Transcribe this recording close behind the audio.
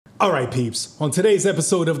All right, peeps. On today's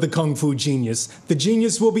episode of The Kung Fu Genius, the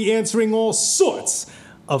genius will be answering all sorts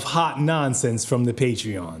of hot nonsense from the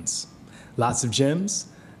Patreons. Lots of gems,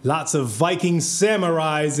 lots of Viking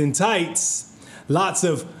samurais in tights, lots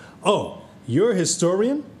of, oh, you're a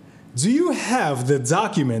historian? Do you have the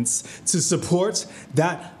documents to support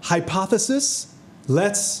that hypothesis?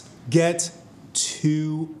 Let's get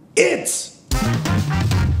to it!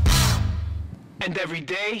 And every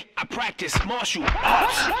day, I practice martial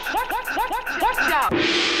arts. Watch out!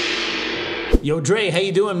 Yo, Dre, how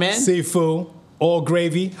you doing, man? Sifu, all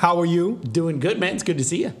gravy, how are you? Doing good, man. It's good to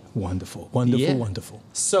see you. Wonderful, wonderful, Yeah. wonderful.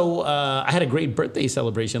 So, I had a great birthday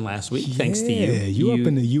celebration last week, thanks to you. Yeah, you up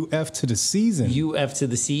in the UF to the season. UF to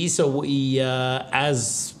the C. So we,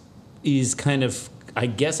 as is kind of, I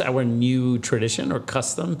guess, our new tradition or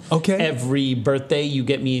custom. Okay. Every birthday, you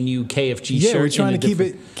get me a new KFG shirt. Yeah, we're trying to in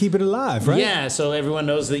a keep it alive, right? Yeah, so everyone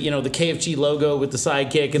knows that, the KFG logo with the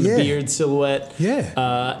sidekick and the Yeah. beard silhouette.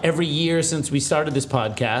 Yeah. Every year since we started this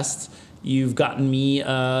podcast, you've gotten me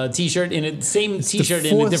a T-shirt in a same T-shirt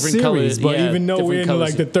in a different color. But Yeah, even though we're in different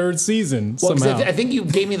like the third season, well, 'cause somehow. I think you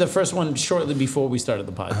gave me the first one shortly before we started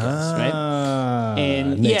the podcast, right?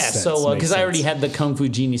 And makes yeah, sense, so makes because I already sense. had the Kung Fu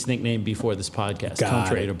Genius nickname before this podcast, Got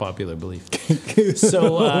contrary it. to popular belief.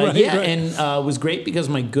 So Right, yeah, right. and it was great because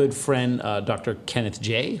my good friend Dr. Kenneth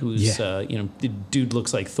J, who's the dude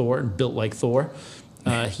looks like Thor and built like Thor.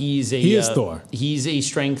 He is Thor. He's a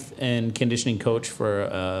strength and conditioning coach for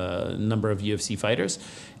a number of UFC fighters,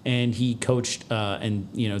 and he coached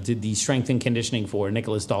and did the strength and conditioning for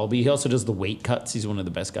Nicholas Dalby. He also does the weight cuts. He's one of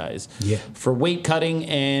the best guys for weight cutting,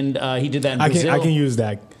 and he did that in Brazil. I can use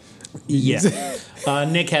that. Yeah.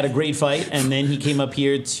 Nick had a great fight, and then he came up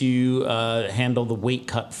here to handle the weight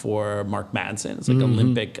cut for Mark Madsen. It's like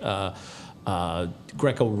Olympic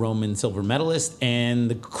Greco-Roman silver medalist, and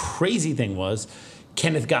the crazy thing was,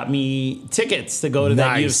 Kenneth got me tickets to go to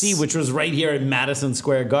that UFC, which was right here at Madison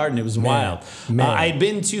Square Garden. It was wild. I'd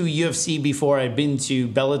been to UFC before. I'd been to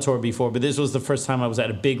Bellator before, but this was the first time I was at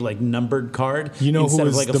a big, numbered card. You know instead who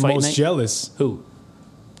of was a the fight most night. jealous? Who?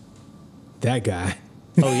 That guy.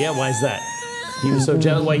 Oh, yeah? Why is that? He was so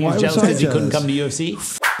jealous. Why he was jealous because he couldn't come to UFC?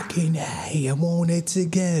 Fucking hey, I wanted to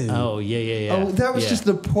go. Oh, yeah. Oh, that was just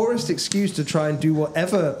the poorest excuse to try and do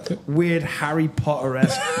whatever weird Harry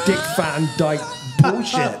Potter-esque Dick Van Dyke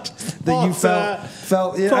bullshit that you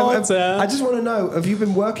felt. Yeah, I just want to know: have you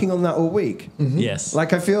been working on that all week? Mm-hmm. Yes.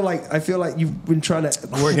 Like I feel like you've been trying to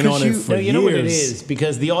Working on it for you know what it years. is?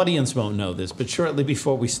 Because the audience won't know this, but shortly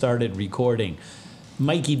before we started recording,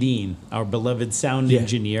 Mikey Deane, our beloved sound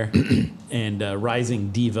engineer and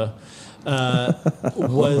rising diva,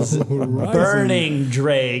 was burning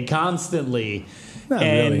Dre constantly. Not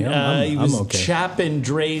and really. he was I'm okay. chapping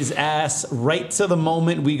Dre's ass right to the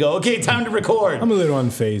moment we go, okay, time to record. I'm a little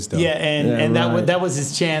unfazed though. Yeah, and right. that was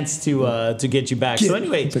his chance to get you back. So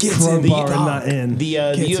anyway, the crowbarring that in. the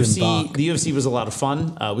UFC was a lot of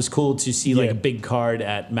fun. It was cool to see Yeah. a big card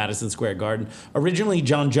at Madison Square Garden. Originally,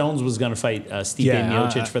 John Jones was going to fight Stipe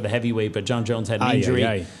Miocic for the heavyweight, but John Jones had an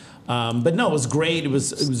injury. But no, it was great. It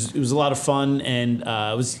was a lot of fun, and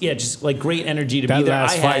it was just great energy to be there. That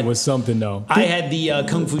last fight was something though. I had the I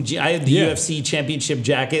had the UFC championship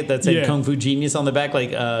jacket that said Kung Fu Genius on the back,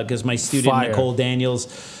 because my student Nicole Daniels,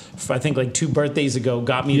 I think 2 birthdays ago,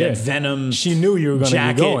 got me that Venom. She knew you were going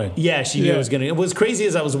to be going. Yeah, she knew I was going to. It was crazy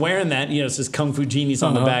as I was wearing that. It says Kung Fu Genius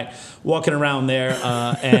on the back, walking around there,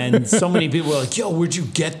 and so many people were like, "Yo, where'd you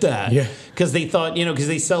get that?" Yeah. Because they thought, because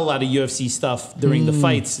they sell a lot of UFC stuff during the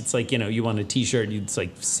fights. It's like, you want a T-shirt, it's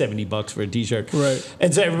like $70 for a T-shirt. Right.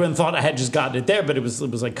 And so everyone thought I had just gotten it there, but it was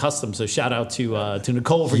like custom. So shout out to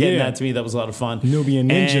Nicole for getting that to me. That was a lot of fun. Nubian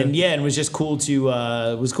Ninja. And it was just cool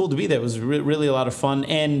to be there. It was really a lot of fun.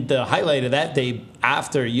 And the highlight of that day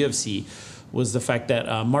after UFC was the fact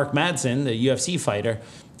that Mark Madsen, the UFC fighter,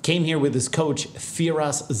 came here with his coach,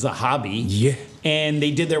 Firas Zahabi. Yeah. And they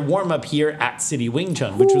did their warm-up here at City Wing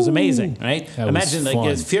Chun, which was amazing, right? That Imagine, was fun.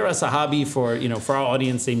 Firas Zahabi, for our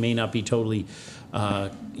audience, they may not be totally,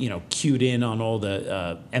 cued in on all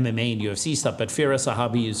the MMA and UFC stuff, but Firas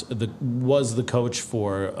Zahabi was the coach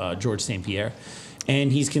for George St. Pierre.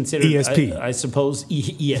 And he's considered ESP. I suppose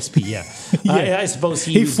ESP. Yeah, I suppose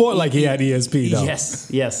he fought like he had ESP though.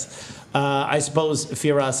 Yes. I suppose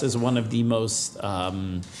Firas is one of the most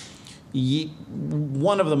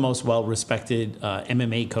well-respected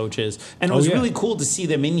MMA coaches, and it was really cool to see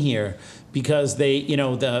them in here because they,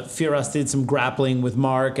 the Firas did some grappling with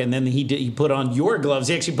Mark, and then he put on your gloves.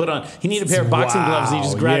 He actually he needed a pair of boxing gloves, and he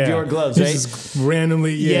just grabbed your gloves, right? Just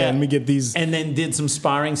randomly, let me get these. And then did some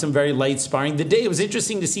sparring, some very light sparring. It was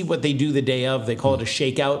interesting to see what they do the day of. They call it a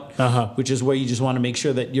shakeout, which is where you just want to make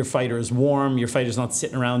sure that your fighter is warm, your fighter's not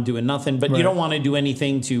sitting around doing nothing, but you don't want to do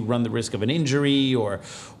anything to run the risk of an injury or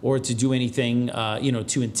to do anything,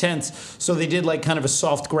 too intense. So they did like kind of a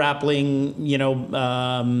soft grappling,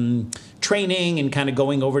 training and kind of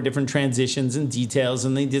going over different transitions and details,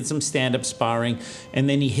 and they did some stand-up sparring, and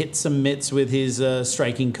then he hit some mitts with his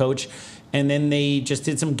striking coach, and then they just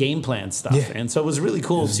did some game plan stuff. And so it was really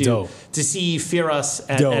cool to see Firas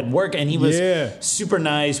at work, and he was super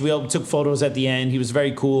nice. We all took photos at the end. He was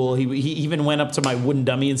very cool. He even went up to my wooden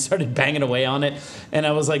dummy and started banging away on it, and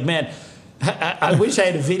I was like, man, I wish I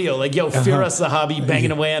had a video like, Firas Zahabi banging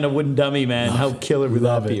away on a wooden dummy, man. How killer would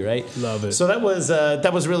that be, right? Love it. So that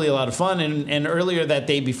was really a lot of fun. And earlier that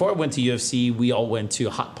day, before I went to UFC, we all went to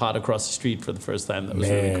Hot Pot across the street for the first time. That was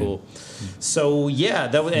really cool. So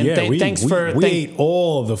that was. And we ate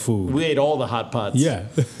all the food. We ate all the hot pots. Yeah,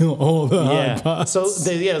 all the hot pots. So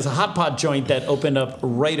there's a hot pot joint that opened up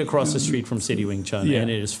right across the street from City Wing Chun, and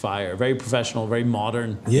it is fire. Very professional, very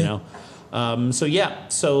modern.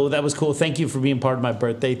 So that was cool. Thank you for being part of my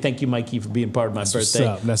birthday. Thank you, Mikey, for being part of my birthday.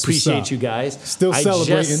 Appreciate you guys. Still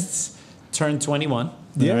celebrating. I just turned 21.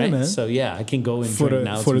 Yeah, right? man. So I can go and drink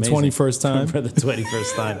now. For the 21st time. For the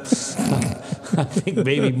 21st time. I think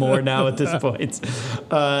maybe more now at this point.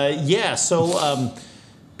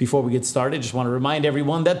 Before we get started, just want to remind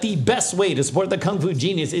everyone that the best way to support the Kung Fu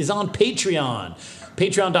Genius is on Patreon.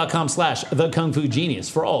 Patreon.com/The Kung Fu Genius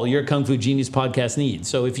for all your Kung Fu Genius podcast needs.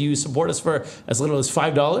 So if you support us for as little as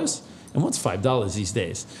 $5, and what's $5 these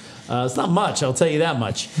days? It's not much, I'll tell you that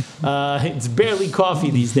much. It's barely coffee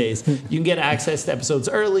these days. You can get access to episodes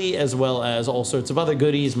early, as well as all sorts of other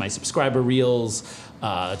goodies, my subscriber reels,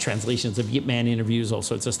 translations of Yip Man interviews, all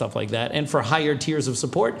sorts of stuff like that. And for higher tiers of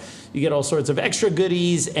support, you get all sorts of extra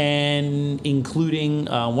goodies, and including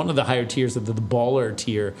one of the higher tiers of the baller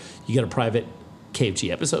tier, you get a private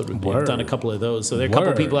KFG episode with me. I've done a couple of those. So there are a couple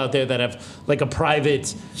of people out there that have like a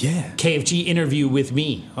private KFG interview with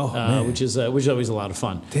me, which is always a lot of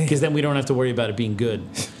fun. Because then we don't have to worry about it being good.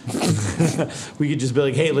 We could just be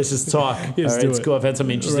like, hey, let's just talk. Let's go. I've had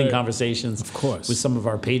some interesting conversations with some of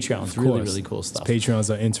our Patreons. Really cool stuff.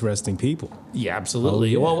 Patrons are interesting people. Yeah,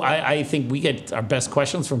 absolutely. Well, I think we get our best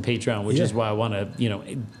questions from Patreon, which is why I want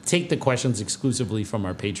to take the questions exclusively from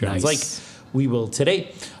our Patreons. Like we will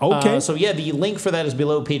today. Okay. The link for that is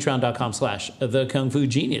below, patreon.com/The Kung Fu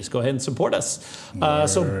Genius. Go ahead and support us.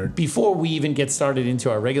 So before we even get started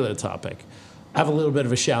into our regular topic, I have a little bit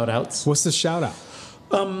of a shout out. What's the shout out?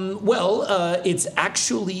 It's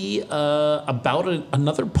actually about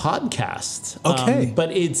another podcast. Okay.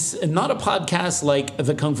 But it's not a podcast like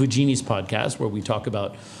the Kung Fu Genius podcast, where we talk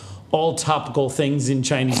about all topical things in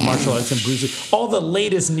Chinese martial arts and bruising, all the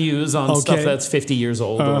latest news on stuff that's 50 years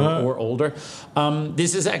old or older.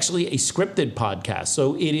 This is actually a scripted podcast.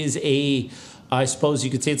 So it is I suppose you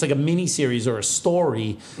could say it's like a mini series or a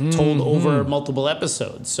story told over multiple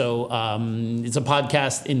episodes. So it's a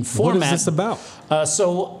podcast in format. What is this about?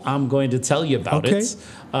 So I'm going to tell you about it.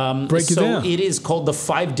 Break it down. So it is called The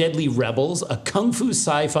Five Deadly Rebels, a Kung Fu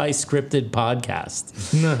sci-fi scripted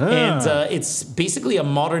podcast. And it's basically a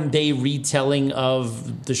modern day retelling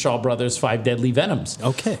of the Shaw Brothers' Five Deadly Venoms.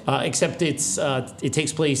 Okay. Except it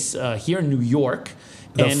takes place here in New York.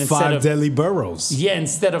 The five deadly boroughs. Yeah,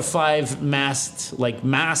 instead of five masked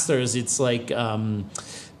masters, it's like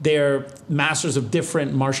they're masters of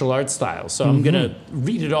different martial arts styles. So I'm going to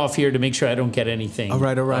read it off here to make sure I don't get anything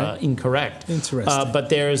incorrect. Interesting. But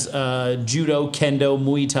there's judo, kendo,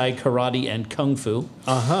 Muay Thai, karate, and kung fu.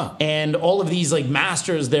 And all of these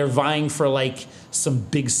masters, they're vying for some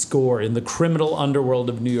big score in the criminal underworld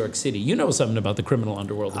of New York City. You know something about the criminal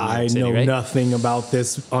underworld of New York City, right? I know nothing about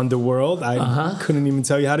this underworld. I couldn't even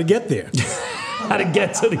tell you how to get there. How to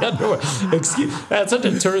get to the underworld? That's such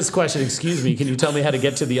a tourist question. Excuse me. Can you tell me how to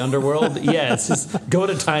get to the underworld? Yeah, it's just go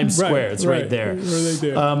to Times Square. It's right there.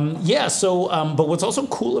 But what's also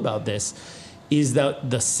cool about this is that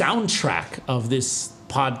the soundtrack of this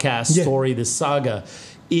podcast story, this saga,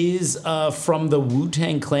 is from the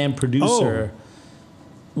Wu-Tang Clan producer.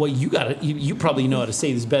 Well, you probably know how to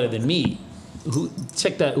say this better than me.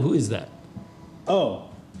 Check that. Who is that?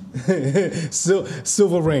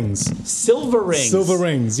 Silver Rings. Silver Rings. Silver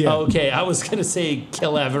Rings, yeah. Okay, I was going to say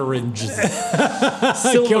Silver Rings.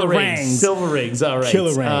 Silver Rings, all right.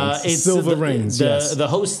 Killer Rings. Silver Rings, The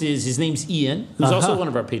host his name's Ian, who's also one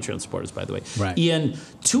of our Patreon supporters, by the way. Right. Ian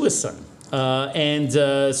Tuason.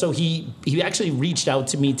 So he actually reached out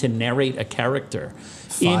to me to narrate a character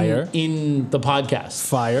in the podcast.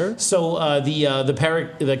 Fire. So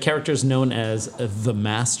the character is known as the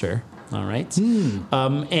Master. All right.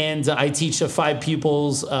 And I teach 5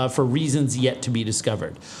 pupils for reasons yet to be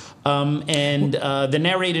discovered. The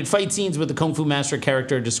narrated fight scenes with the Kung Fu Master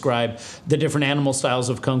character describe the different animal styles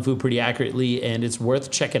of Kung Fu pretty accurately, and it's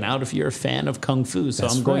worth checking out if you're a fan of Kung Fu. So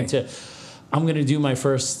I'm going to do my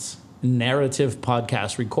first narrative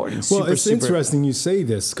podcast recording. It's interesting you say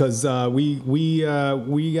this because we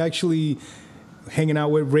actually hanging out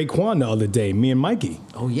with Raekwon the other day, me and Mikey.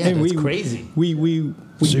 Oh yeah, and that's crazy. We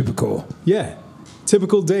super cool. Yeah.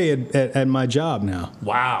 Typical day at my job now.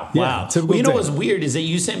 Wow. Typical you know day. what's weird is that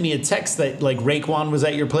you sent me a text that like Raekwon was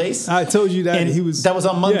at your place. I told you that and he was. That was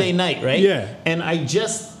on Monday night, right? Yeah. And I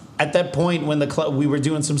just at that point when we were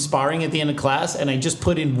doing some sparring at the end of class, and I just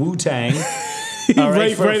put in Wu-Tang. All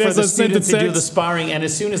right, for the students to do the sparring, and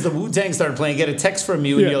as soon as the Wu-Tang started playing, I get a text from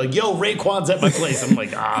you, and you're like, "Yo, Raekwon's at my place." I'm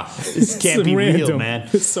like, this can't be real, man.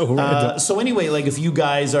 It's so random. So anyway, like if you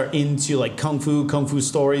guys are into like kung fu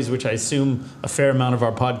stories, which I assume a fair amount of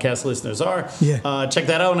our podcast listeners are, check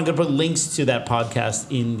that out. And I'm gonna put links to that podcast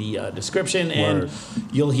in the description, and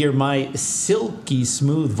you'll hear my silky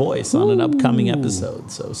smooth voice on an upcoming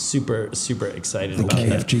episode. So super excited about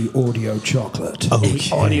that. KFG audio chocolate.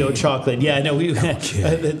 Okay. Audio chocolate. Yeah, I know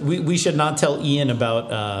we should not tell Ian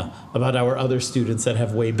about our other students that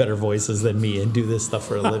have way better voices than me and do this stuff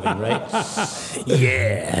for a living, right?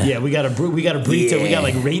 Yeah, we got a burrito. Yeah. We got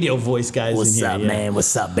like radio voice guys What's in here. What's up, man?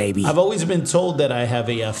 What's up, baby? I've always been told that I have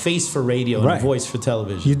a face for radio and a voice for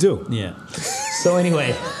television. You do. Yeah. So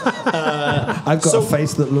anyway, I've got a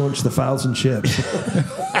face that launched the 1,000 ships.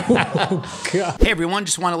 Hey everyone,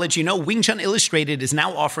 just want to let you know Wing Chun Illustrated is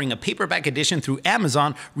now offering a paperback edition through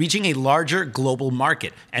Amazon, reaching a larger global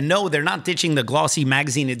market. And no, they're not ditching the glossy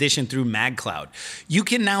magazine edition through MagCloud. You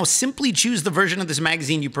can now simply choose the version of this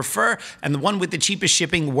magazine you prefer and the one with the cheapest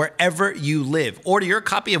shipping wherever you live. Order your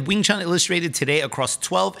copy of Wing Chun Illustrated today across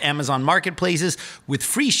 12 Amazon marketplaces with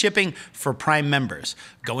free shipping for Prime members.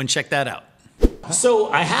 Go and check that out.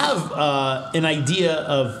 So I have an idea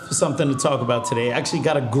of something to talk about today. I actually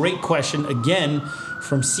got a great question again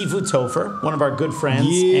from Seafood Topher, one of our good friends,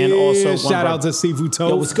 and also shout out to Seafood Topher.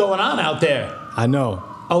 Yo, what's going on out there? I know.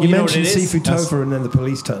 Oh, you know what it mentioned is? Seafood Topher and then the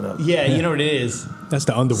police turn up. Yeah, you know what it is. That's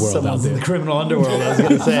the underworld Someone's out there. in the criminal underworld, I was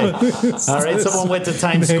going to say. All right, someone went to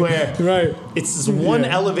Times Square. Right. It's this one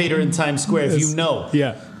elevator in Times Square, if you know.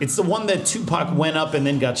 Yeah. It's the one that Tupac went up and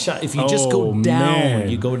then got shot. If you just go down,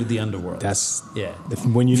 you go to the underworld. That's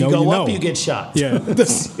When you if know, you go you up, know. you get shot. Yeah.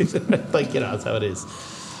 Like, that's how it is.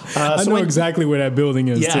 I know exactly where that building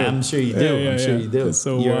is, too. I'm sure you do. I'm sure you do. It's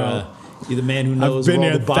so you're the man who knows I've been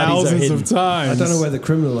where all there the bodies are hidden. thousands of times. I don't know where the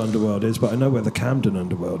criminal underworld is, but I know where the Camden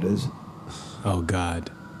underworld is. Oh,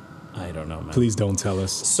 God. I don't know, man. Please don't tell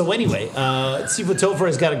us. So anyway, Seafood Topher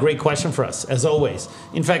has got a great question for us, as always.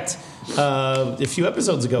 In fact, a few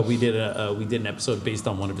episodes ago, we did an episode based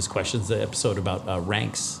on one of his questions, the episode about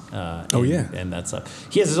ranks. And that's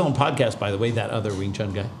he has his own podcast, by the way, that other Wing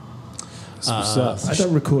Chun guy. I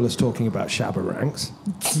don't recall us talking about Shabba ranks.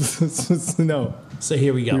 No. So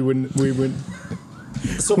here we go. We wouldn't.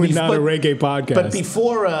 So we're not a reggae podcast. But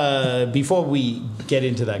before we get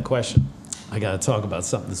into that question, I got to talk about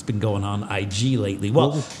something that's been going on IG lately.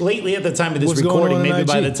 Well, lately at the time of this recording, maybe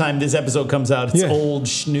by the time this episode comes out, it's old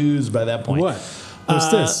snooze by that point. What?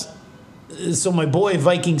 What's this? So my boy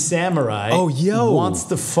Viking Samurai wants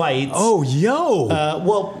to fight.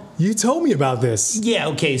 You told me about this. Yeah,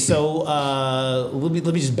 okay. So let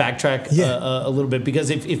me just backtrack a little bit,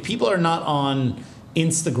 because if people are not on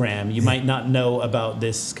Instagram, you might not know about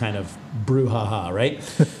this kind of brouhaha, right?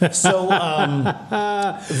 So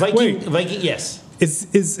Viking, yes.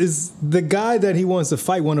 Is the guy that he wants to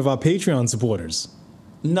fight one of our Patreon supporters?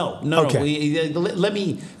 No. Okay. Let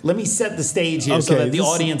me set the stage here so that the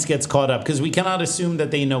audience gets caught up, because we cannot assume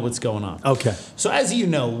that they know what's going on. Okay. So as you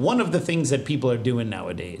know, one of the things that people are doing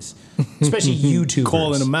nowadays, especially YouTubers,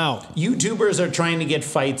 calling them out. YouTubers are trying to get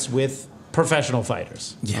fights with professional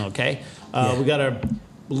fighters. Yeah. Okay. We got our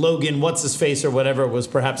Logan, what's his face or whatever, was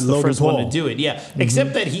perhaps the first one to do it. Yeah.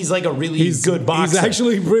 Except that he's like a really good boxer. He's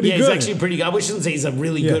actually pretty good. Yeah, he's actually pretty good. I shouldn't say he's a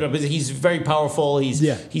really good, but he's very powerful. He's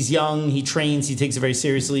young. He trains. He takes it very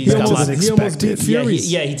seriously. He almost beat Fury's.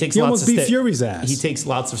 He takes he lots almost beat Fury's ass. He takes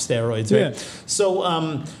lots of steroids, right?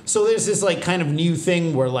 Yeah. So there's this like kind of new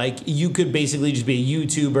thing where like you could basically just be a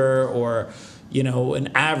YouTuber or an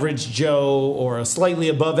average Joe or a slightly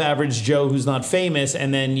above average Joe who's not famous,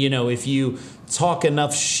 and then if you talk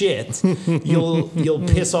enough shit, you'll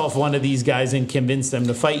piss off one of these guys and convince them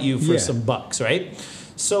to fight you for some bucks, right?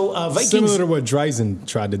 So Vikings, similar to what Dre Ison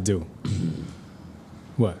tried to do.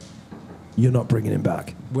 What? You're not bringing him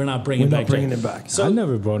back. We're not bringing him back. So I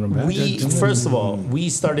never brought him back. First of all, we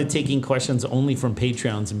started taking questions only from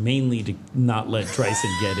Patreons, mainly to not let Dyson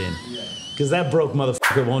get in. Because that broke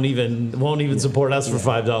motherfucker won't even support us for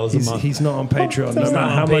 $5 a month. He's not on Patreon. No matter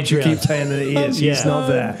how much you keep saying that he is, he's not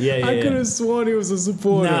there. I could have sworn he was a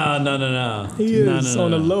supporter. No. He is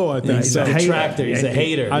on the low, I think. He's a detractor. He's a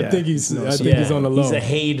hater. I think he's on the low. He's a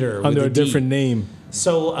hater under a different name.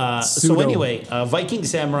 So anyway, Viking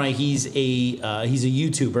Samurai, he's a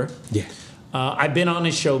YouTuber. Yeah. I've been on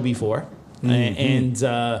his show before, and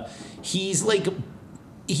he's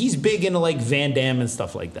big into like Van Damme and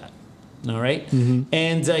stuff like that. All right,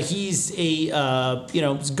 and he's a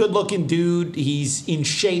good-looking dude. He's in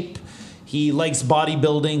shape. He likes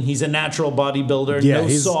bodybuilding. He's a natural bodybuilder. Yeah, no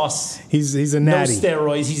sauce. He's a natty. No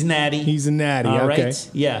steroids. He's natty. He's a natty. All okay. right.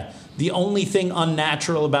 Yeah. The only thing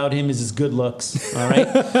unnatural about him is his good looks. All right.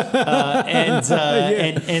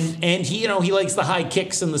 And he he likes the high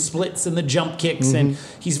kicks and the splits and the jump kicks, and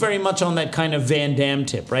he's very much on that kind of Van Damme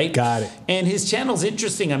tip, right? Got it. And his channel's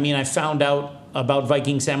interesting. I mean, I found out about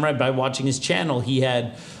Viking Samurai by watching his channel. He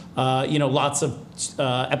had lots of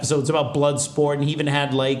episodes about blood sport, and he even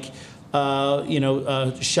had Sheldon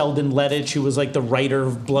Lettich, who was like the writer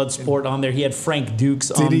of Bloodsport, on there. He had Frank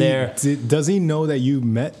Dukes on there. Does he know that you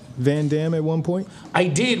met Van Damme at one point? I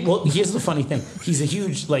did. Well, here's the funny thing. He's a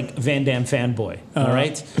huge Van Damme fanboy. All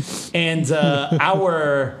right, and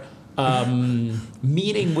our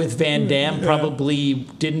meeting with Van Damme probably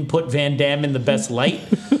didn't put Van Damme in the best light.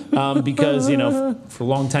 Because, for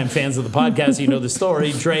longtime fans of the podcast, the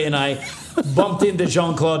story. Dre and I bumped into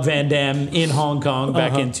Jean-Claude Van Damme in Hong Kong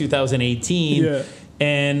back in 2018. Yeah.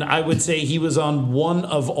 And I would say he was on one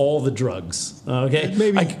of all the drugs. Okay?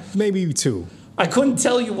 Maybe two. I couldn't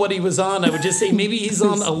tell you what he was on. I would just say maybe he's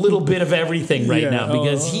on a little bit of everything right now,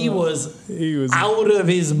 because he was out of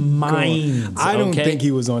his mind. I don't think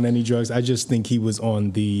he was on any drugs. I just think he was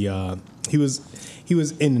on the he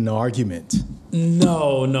was in an argument.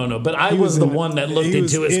 No. But I was the one that looked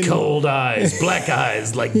into his cold eyes, black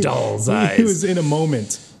eyes, like doll's eyes. He was in a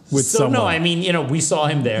moment with someone. No, I mean, we saw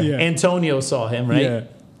him there. Yeah. Antonio saw him, right? Yeah.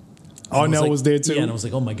 Arnell was there too. Yeah, and I was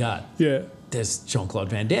like, oh my God. Yeah. There's Jean-Claude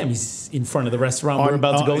Van Damme. He's in front of the restaurant we're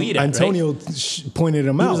about to go eat at. Antonio pointed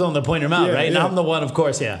him out. He was on the pointer him out, right? And I'm the one, of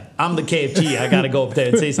course, I'm the KFG. I got to go up there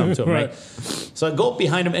and say something to him, right? So I go up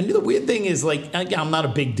behind him. And the weird thing is, I'm not a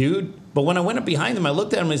big dude. But when I went up behind him, I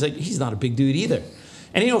looked at him and he's like, he's not a big dude either.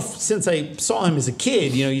 And, since I saw him as a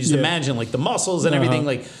kid, you just imagine, the muscles and everything,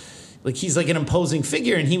 like he's like an imposing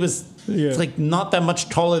figure, and he was not that much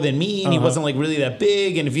taller than me, and he wasn't really that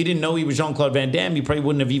big. And if you didn't know he was Jean-Claude Van Damme, you probably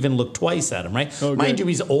wouldn't have even looked twice at him, right? Okay. Mind you,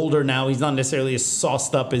 he's older now. He's not necessarily as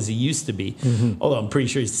sauced up as he used to be, although I'm pretty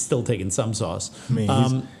sure he's still taking some sauce.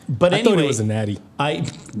 But I thought he was a natty.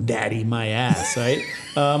 Natty my ass, right?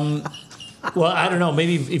 Well, I don't know.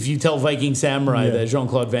 Maybe if you tell Viking Samurai that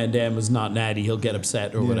Jean-Claude Van Damme was not natty, he'll get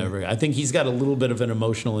upset or whatever. I think he's got a little bit of an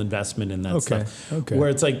emotional investment in that stuff. Okay. Where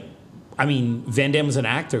it's like, I mean, Van Damme was an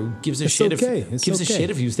actor. Who gives a shit if he was taking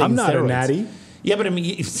steroids? I'm not a natty. Yeah, but I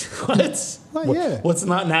mean, what's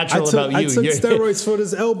not natural about you? I took steroids for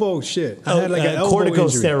this elbow shit. I had an elbow injury.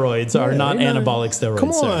 Corticosteroids are not anabolic steroids. Come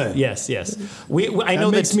on. Sir. Yes. I know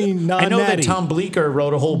that Tom Bleecker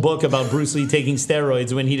wrote a whole book about Bruce Lee taking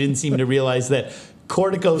steroids when he didn't seem to realize that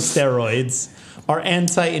corticosteroids are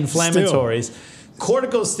anti-inflammatories.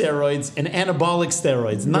 Corticosteroids and anabolic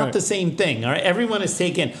steroids, not the same thing. All right, everyone has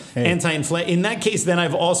taken anti-inflammatory. In that case, then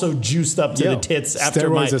I've also juiced up to the tits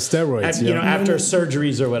after after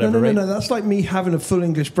surgeries or whatever. No. That's like me having a full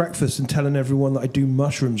English breakfast and telling everyone that I do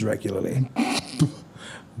mushrooms regularly.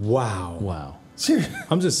 Wow. Seriously.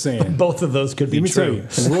 I'm just saying. Both of those could be true.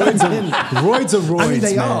 Roids are roids. I mean,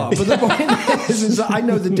 they are. But the point is that I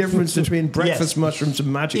know the difference between breakfast mushrooms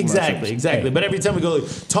and magic mushrooms. Exactly. But every time we go,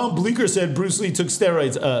 Tom Bleecker said Bruce Lee took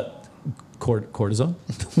steroids. Cortisone?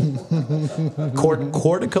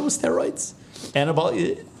 Corticosteroids?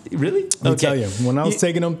 Anabolic? Really? I'll tell you, when I was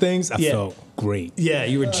taking them things, I felt great. Yeah,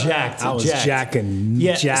 you were jacked. I was jacking.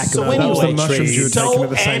 So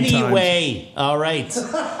anyway, all right.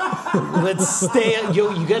 Let's stay.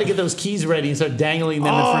 You got to get those keys ready and start dangling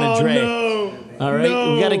them in front of Dre. No. All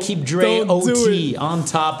right, we got to keep Dre OT on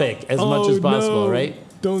topic as much as possible, right?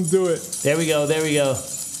 Don't do it. There we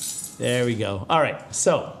go. All right.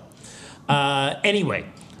 So, anyway,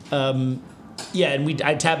 Yeah, and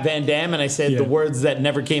I tapped Van Damme, and I said the words that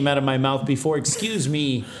never came out of my mouth before. Excuse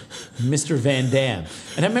me, Mr. Van Damme.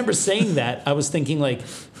 And I remember saying that. I was thinking, like,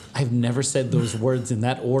 I've never said those words in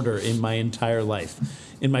that order in my entire life.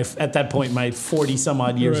 At that point, my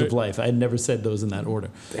 40-some-odd years of life, I had never said those in that order.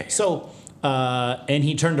 Damn. So, and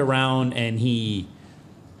he turned around, and he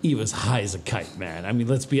was high as a kite, man. I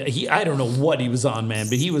mean, I don't know what he was on, man,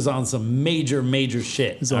 but he was on some major, major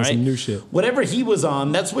shit. He's on some new shit. Whatever he was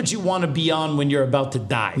on, that's what you want to be on when you're about to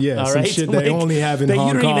die. Yeah, all some right? shit they only have in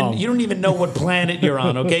Hong Kong. You don't even know what planet you're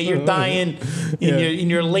on, okay? You're dying in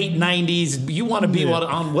your late 90s. You want to be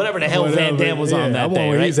on whatever the hell Van Damme was on that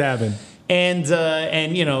day, right? He's having. And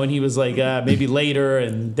he was like, maybe later,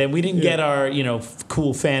 and then we didn't get our,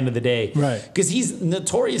 cool fan of the day. Right. Because he's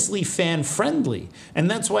notoriously fan-friendly. And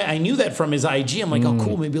that's why I knew that from his IG. I'm like, oh,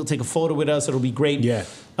 cool, maybe he'll take a photo with us. It'll be great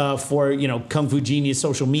for, Kung Fu Genius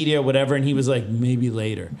social media or whatever. And he was like, maybe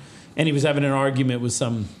later. And he was having an argument with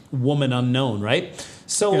some woman unknown, right?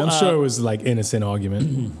 So I'm sure it was like innocent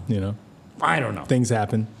argument, I don't know. Things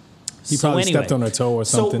happen. He probably stepped on her toe or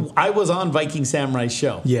something. So I was on Viking Samurai's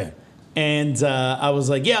show. Yeah. And I was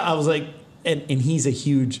like, and he's a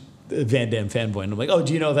huge Van Damme fanboy. And I'm like, oh,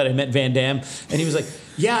 do you know that I met Van Damme? And he was like,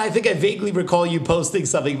 yeah, I think I vaguely recall you posting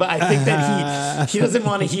something, but I think that he doesn't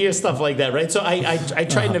want to hear stuff like that, right? So I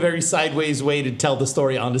tried in a very sideways way to tell the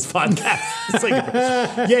story on this podcast. It's like,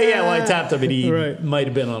 well, I tapped him, and he might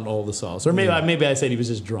have been on all the sauce. Or maybe I said he was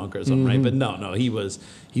just drunk or something, right? But no, he was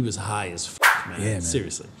high as fuck, man. Yeah, man.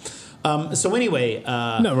 Seriously. So anyway,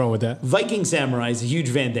 nothing wrong with that. Viking Samurai is a huge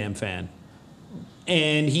Van Damme fan,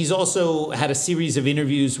 and he's also had a series of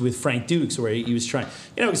interviews with Frank Dukes where he was trying.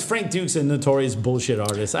 Because Frank Dukes is a notorious bullshit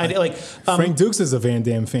artist. Frank Dukes is a Van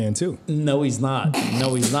Damme fan too. No, he's not.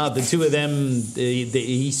 The two of them,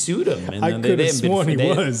 he sued him. And I could have sworn he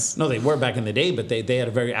was. No, they were back in the day, but they had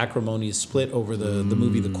a very acrimonious split over the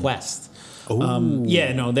movie The Quest. Oh,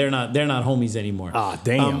 they're not homies anymore. Ah,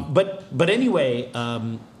 damn. But anyway.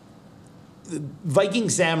 Viking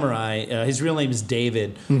Samurai, his real name is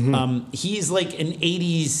David. He's like an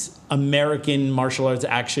 80s American martial arts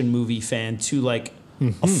action movie fan to like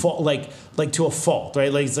a fault, like to a fault,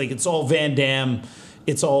 right? Like it's all Van Damme,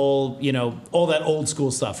 it's all all that old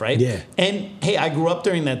school stuff, right? Yeah. And hey, I grew up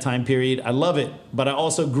during that time period. I love it, but I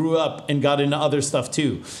also grew up and got into other stuff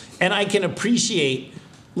too, and I can appreciate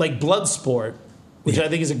like Bloodsport, which I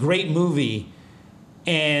think is a great movie,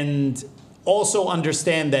 and also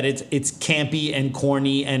understand that it's campy and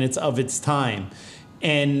corny and it's of its time.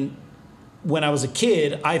 And when I was a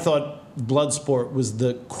kid, I thought Bloodsport was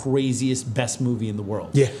the craziest, best movie in the world.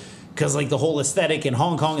 Yeah. Because like the whole aesthetic in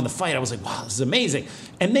Hong Kong and the fight, I was like, wow, this is amazing.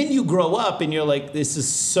 And then you grow up and you're like, this is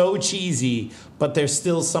so cheesy, but there's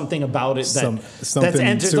still something about it that's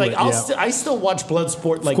entered. Like I still watch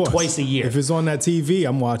Bloodsport like twice a year. If it's on that TV,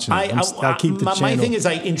 I'm watching it. I'll keep the channel. My thing is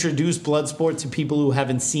I introduce Bloodsport to people who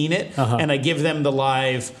haven't seen it, and I give them the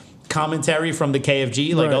live commentary from the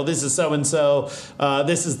KFG, like, oh, this is so-and-so,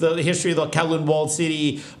 this is the history of the Kowloon Walled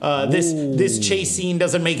City, this chase scene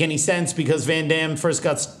doesn't make any sense because Van Damme first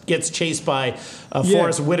gets chased by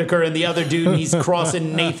Forrest Whitaker and the other dude, and he's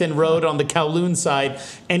crossing Nathan Road on the Kowloon side,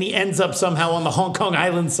 and he ends up somehow on the Hong Kong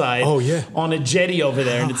Island side on a jetty over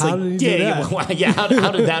there, and it's how did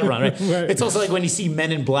how did that run, right? It's also like when you see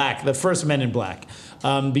Men in Black, the first Men in Black,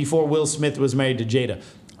 before Will Smith was married to Jada.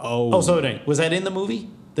 Was that in the movie?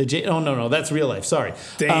 No, that's real life. Sorry.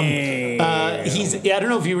 Damn. I don't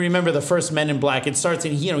know if you remember the first Men in Black. It starts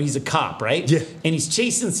and he's a cop, right? Yeah. And he's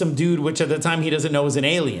chasing some dude, which at the time he doesn't know is an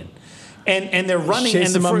alien. And they're running.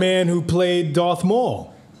 Chasing my man who played Darth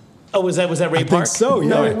Maul. Oh, was that Ray Park? I think so, yeah.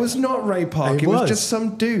 No, it was not Ray Park. It was just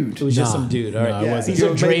some dude. It was just some dude. All right. No, it wasn't. These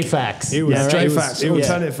are Dre facts. It was Dre facts.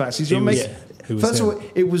 Alternative facts. First of all,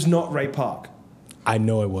 it was not Ray Park. I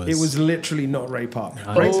know it was. It was literally not Ray Park.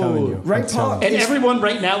 I'm telling you. Ray Park. And everyone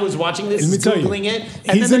right now is watching this, is Googling it.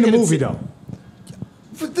 And he's in the movie, though.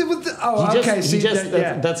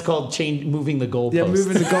 That's called moving the goalpost. Yeah,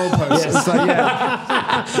 moving the goalpost. Yes.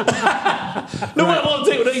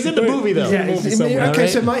 He's in the movie, though. Yeah, so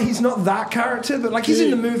he's not that character, but like he's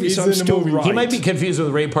in the movie, so I'm still right. He might be confused with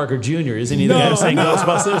Ray Parker Jr., isn't he? The guy who's saying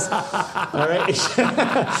Ghostbusters? All right.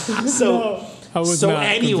 So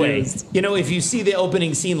anyway, if you see the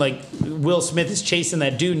opening scene, like Will Smith is chasing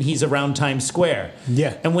that dude and he's around Times Square.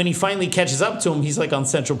 Yeah. And when he finally catches up to him, he's like on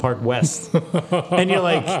Central Park West. And you're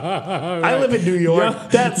like, I live in New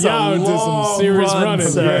York. That's a long serious running.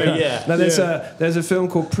 Sir. Yeah. Now there's a film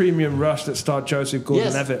called Premium Rush that starred Joseph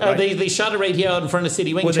Gordon-Levitt. Right? They shot it right here out in front of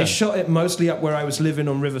City Wing. Well, they shot it mostly up where I was living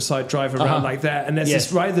on Riverside Drive around like that. And there's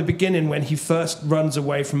this right at the beginning when he first runs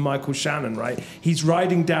away from Michael Shannon, right? He's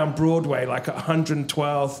riding down Broadway like at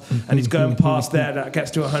 112th and he's going past there, that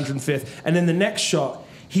gets to 105th. And then the next shot,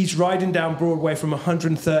 he's riding down Broadway from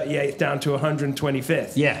 138th down to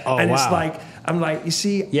 125th. Yeah. Oh, and it's like, I'm like, you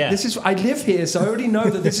see, this is, I live here, so I already know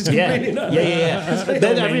that this is completely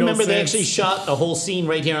Then I remember they actually shot a whole scene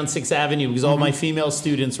right here on 6th Avenue because all my female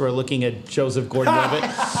students were looking at Joseph Gordon-Levitt.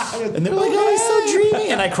 And they were like, oh, he's so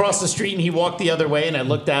dreamy. And I crossed the street and he walked the other way and I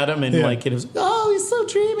looked at him and like, it was, oh, he's so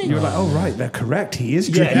dreamy. You were like, oh, right, they're correct. He is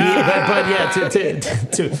dreamy. To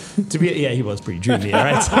be, he was pretty dreamy, all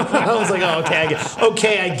right? So I was like, oh,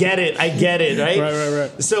 okay, I get it, right?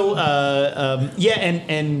 Right. So,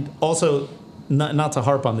 and also, not to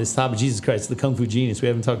harp on this topic, Jesus Christ, the Kung Fu Genius. We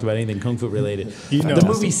haven't talked about anything Kung Fu related. The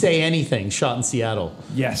movie Say Anything, shot in Seattle.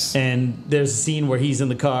 Yes. And there's a scene where he's in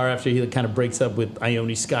the car after he kind of breaks up with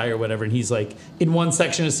Ione Skye or whatever, and he's like in one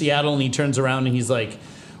section of Seattle, and he turns around and he's like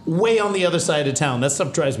way on the other side of town. That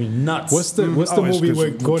stuff drives me nuts. What's the movie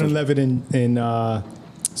with Gordon-Levitt and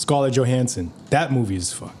Scarlett Johansson? That movie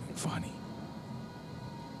is fucking funny.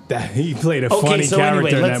 He played a funny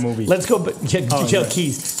character in that movie. Let's go.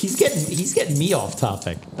 Keys. He's getting me off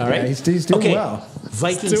topic. All right. Yeah, he's doing well.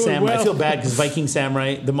 Viking Samurai. I feel bad because Viking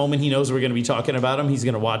Samurai. The moment he knows we're going to be talking about him, he's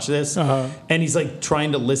going to watch this, and he's like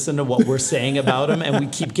trying to listen to what we're saying about him, and we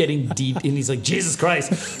keep getting deep. And he's like, Jesus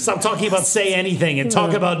Christ, stop talking about Say Anything and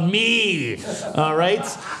talk about me. All right.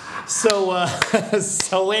 So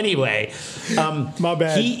anyway, my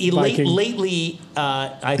bad. Lately,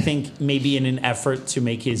 I think maybe in an effort to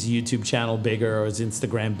make his YouTube channel bigger or his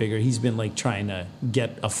Instagram bigger, he's been like trying to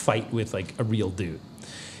get a fight with like a real dude,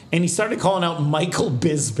 and he started calling out Michael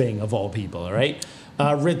Bisping of all people. All right.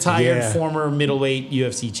 Retired former middleweight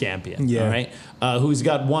UFC champion, all right, who's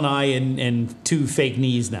got one eye and two fake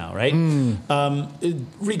knees now, right?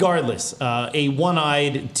 Regardless, a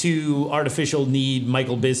one-eyed, two artificial kneed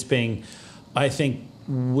Michael Bisping, I think,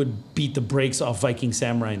 would beat the brakes off Viking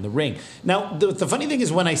Samurai in the ring. Now, the funny thing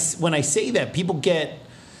is when I say that, people get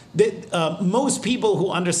that most people who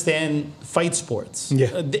understand fight sports,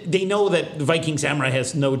 they know that Viking Samurai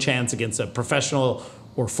has no chance against a professional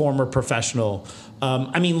or former professional.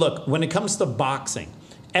 I mean, look, when it comes to boxing,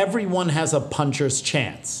 everyone has a puncher's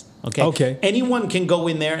chance. Okay. Anyone can go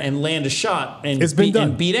in there and land a shot and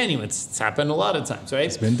beat anyone. It's happened a lot of times, right?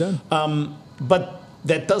 It's been done. But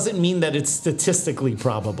that doesn't mean that it's statistically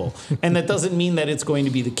probable, and that doesn't mean that it's going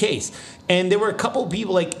to be the case. And there were a couple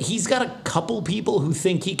people, like he's got a couple people who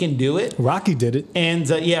think he can do it. Rocky did it, and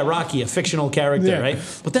Rocky, a fictional character, right?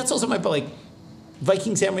 But that's also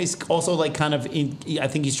Viking Samurai's also like kind of I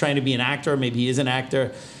think he's trying to be an actor, maybe he is an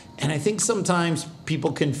actor. And I think sometimes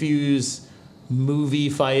people confuse movie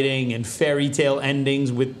fighting and fairy tale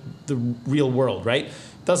endings with the real world, right?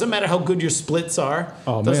 Doesn't matter how good your splits are.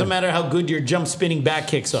 Doesn't matter how good your jump spinning back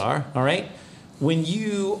kicks are, all right? When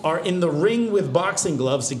you are in the ring with boxing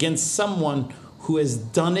gloves against someone who has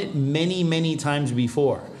done it many, many times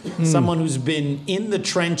before. Someone who's been in the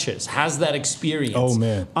trenches, has that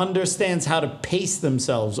experience, understands how to pace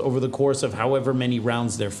themselves over the course of however many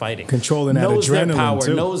rounds they're fighting. Controlling that adrenaline, their power,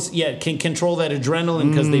 too. Can control that adrenaline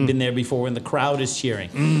because they've been there before when the crowd is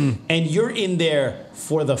cheering. And you're in there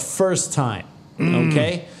for the first time,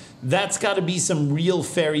 okay? That's got to be some real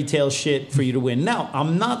fairy tale shit for you to win. Now,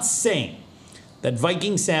 I'm not saying that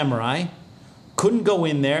Viking Samurai couldn't go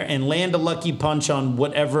in there and land a lucky punch on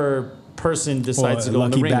whatever person decides to go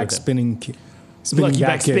in the ring with spinning kick. Lucky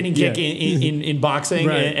back spinning kick in boxing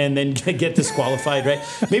and then get disqualified, right?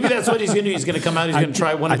 Maybe that's what he's going to do. He's going to come out, he's going to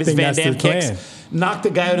try one of his Van Damme kicks, knock the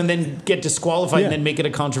guy out, and then get disqualified and then make it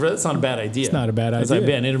a controversy. That's not a bad idea. It's not a bad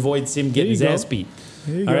idea. And it avoids him getting his ass beat.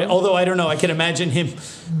 All right. Although I don't know, I can imagine him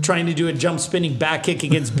trying to do a jump spinning back kick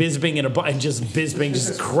against Bisping and just Bisping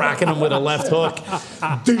just cracking him with a left hook.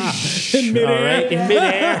 In midair. All right, in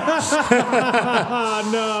midair.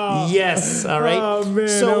 No. Yes. All right. Oh, man,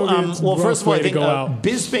 so, first of all, I think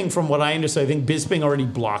Bisping, from what I understand, I think Bisping already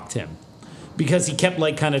blocked him because he kept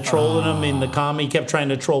like kind of trolling him in the comment. He kept trying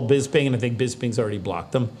to troll Bisping, and I think Bisping's already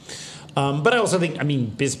blocked him. But I also think,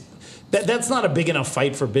 Bisping. That's not a big enough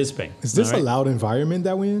fight for Bisping. Is this a loud environment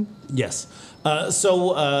that we're in? Yes. If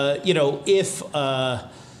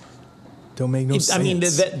Don't make no sense. I mean,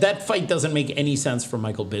 that fight doesn't make any sense for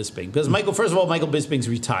Michael Bisping. Because first of all, Michael Bisping's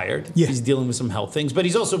retired. Yeah. He's dealing with some health things. But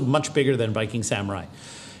he's also much bigger than Viking Samurai.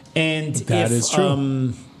 And that is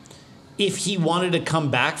true. If he wanted to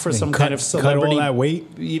come back for some kind of celebrity... Cut all that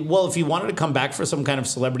weight? Well, if he wanted to come back for some kind of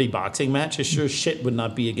celebrity boxing match, it sure shit would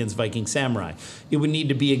not be against Viking Samurai. It would need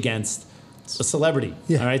to be against a celebrity,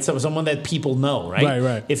 all right? So someone that people know, right?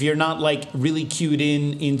 Right. If you're not, like, really cued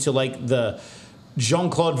into, like, the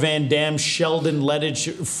Jean-Claude Van Damme, Sheldon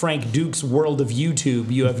Lettich, Frank Duke's world of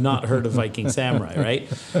YouTube, you have not heard of Viking Samurai,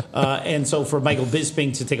 right? And so for Michael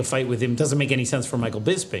Bisping to take a fight with him doesn't make any sense for Michael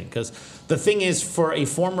Bisping, because the thing is, for a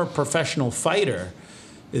former professional fighter,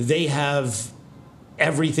 they have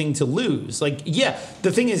everything to lose. Like, yeah,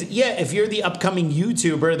 the thing is, yeah, if you're the upcoming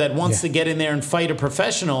YouTuber that wants to get in there and fight a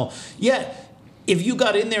professional, if you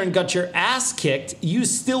got in there and got your ass kicked, you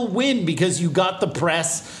still win because you got the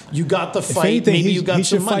press, you got the fight, anything, maybe you got he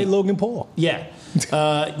some should money. fight Logan Paul. Yeah.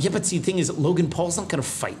 But see, the thing is, Logan Paul's not going to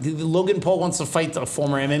fight. Logan Paul wants to fight a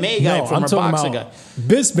former MMA guy, former boxer guy.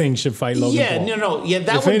 Bisping should fight Logan Paul. No. Yeah,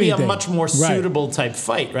 that would be a much more suitable type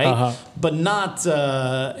fight, right? But not,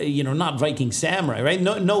 not Viking Samurai, right?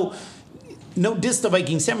 No diss to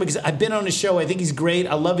Viking Samurai, because I've been on his show. I think he's great.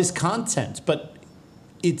 I love his content, but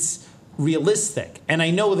it's realistic. And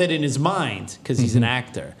I know that in his mind, because he's an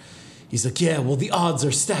actor, he's like, yeah, well, the odds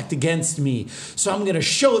are stacked against me, so I'm going to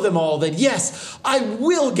show them all that, yes, I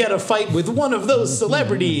will get a fight with one of those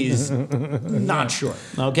celebrities. Not sure,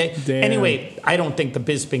 okay? Damn. Anyway, I don't think the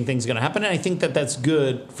Bisping thing's going to happen, and I think that that's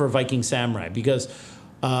good for Viking Samurai, because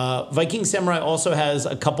Viking Samurai also has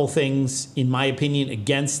a couple things, in my opinion,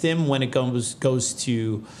 against him when it goes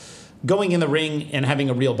to going in the ring and having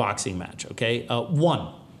a real boxing match, okay?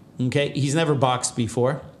 One, okay, he's never boxed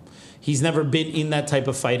before. He's never been in that type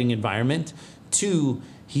of fighting environment. Two,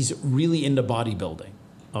 he's really into bodybuilding,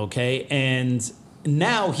 okay? And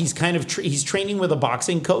now he's kind of he's training with a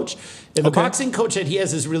boxing coach. And the boxing coach that he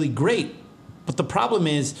has is really great. But the problem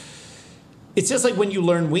is, it's just like when you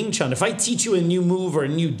learn Wing Chun. If I teach you a new move or a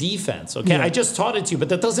new defense, okay, I just taught it to you, but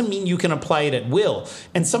that doesn't mean you can apply it at will.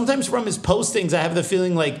 And sometimes from his postings, I have the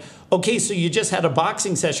feeling like, okay, so you just had a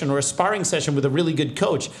boxing session or a sparring session with a really good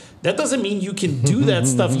coach. That doesn't mean you can do that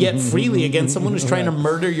stuff yet freely against someone who's trying to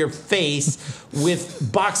murder your face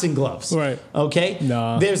with boxing gloves. Right. Okay?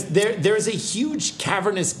 No. There's a huge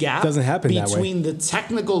cavernous gap between the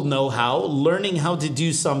technical know-how, learning how to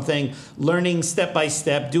do something, learning step by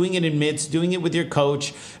step, doing it in mitts, doing it with your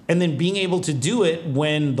coach, and then being able to do it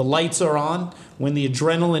when the lights are on, when the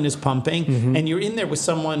adrenaline is pumping, and you're in there with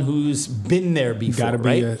someone who's been there before, gotta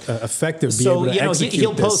be effective. So,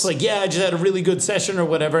 he'll post like, I just had a really good session or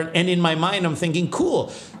whatever. And in my mind, I'm thinking,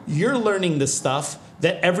 cool, you're learning the stuff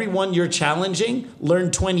that everyone you're challenging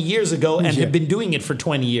learned 20 years ago and have been doing it for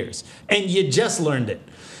 20 years. And you just learned it.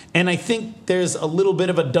 And I think there's a little bit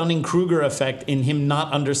of a Dunning-Kruger effect in him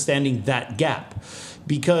not understanding that gap.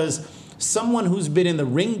 Because someone who's been in the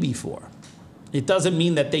ring before, it doesn't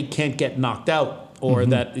mean that they can't get knocked out or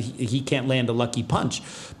that he can't land a lucky punch.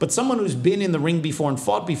 But someone who's been in the ring before and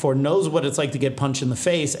fought before knows what it's like to get punched in the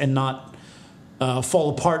face and not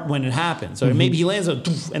fall apart when it happens. Or maybe he lands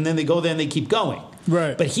and then they go there and they keep going.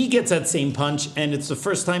 Right. But he gets that same punch, and it's the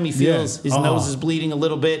first time he feels his nose is bleeding a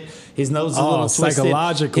little bit, his nose is a little twisted,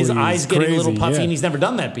 psychologically, his eyes getting crazy, a little puffy, and he's never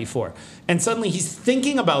done that before. And suddenly he's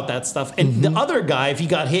thinking about that stuff. And the other guy, if he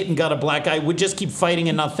got hit and got a black eye, would just keep fighting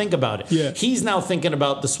and not think about it. Yeah. He's now thinking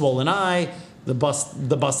about the swollen eye, the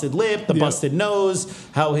busted lip, the busted nose,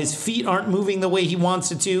 how his feet aren't moving the way he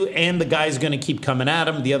wants it to, and the guy's going to keep coming at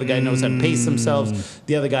him. The other guy knows how to pace themselves.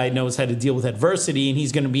 The other guy knows how to deal with adversity, and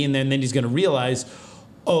he's going to be in there, and then he's going to realize,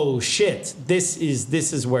 oh shit, this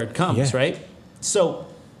is where it comes, right? So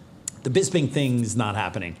the Bisping thing's not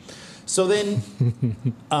happening. So then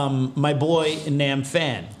my boy Nam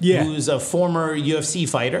Phan, who's a former UFC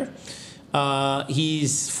fighter,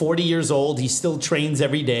 he's 40 years old. He still trains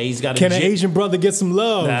every day. He's got an Asian brother get some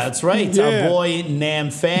love? That's right. It's our boy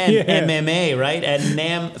Nam Phan, MMA, right? At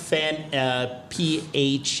Nam Phan,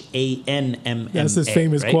 PHANMMA. That's his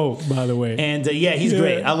famous quote, by the way. And he's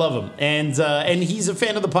great. I love him. And he's a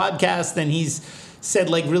fan of the podcast, and he's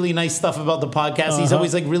said like really nice stuff about the podcast. He's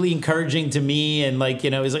always like really encouraging to me, and like,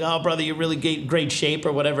 he's like, oh brother, you're really great shape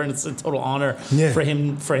or whatever, and it's a total honor for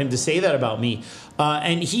him to say that about me.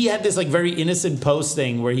 And he had this like very innocent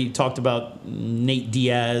posting where he talked about Nate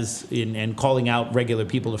Diaz and calling out regular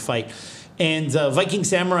people to fight. And Viking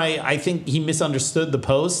Samurai, I think he misunderstood the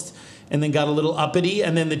post. and then got a little uppity,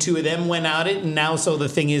 and then the two of them went at it, and now so the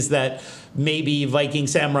thing is that maybe Viking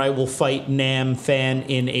Samurai will fight Nam Fan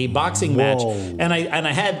in a boxing match. And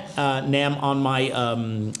I had Nam on my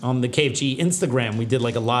on the KFG Instagram. We did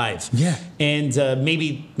like a live. Yeah. And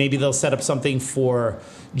maybe they'll set up something for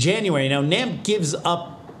January. Now Nam gives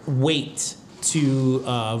up weight to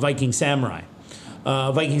Viking Samurai.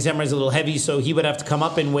 Viking Samurai is a little heavy, so he would have to come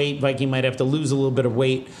up in weight. Viking might have to lose a little bit of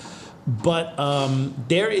weight. But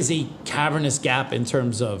there is a cavernous gap in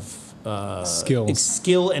terms of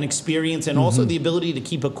skill and experience, and also the ability to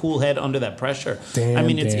keep a cool head under that pressure.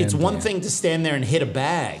 It's one thing to stand there and hit a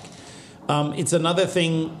bag. It's another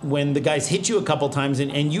thing when the guys hit you a couple times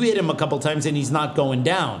and you hit him a couple times and he's not going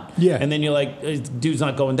down. Yeah. And then you're like, dude's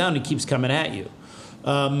not going down. He keeps coming at you.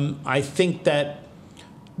 I think that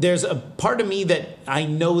there's a part of me that I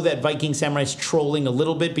know that Viking Samurai's trolling a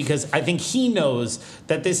little bit because I think he knows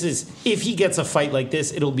that this is, if he gets a fight like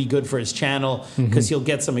this, it'll be good for his channel because he'll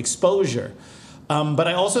get some exposure. But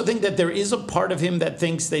I also think that there is a part of him that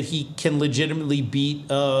thinks that he can legitimately beat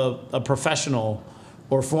a professional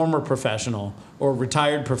or former professional or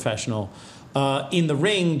retired professional in the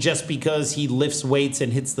ring just because he lifts weights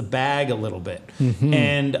and hits the bag a little bit.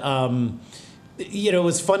 And you know,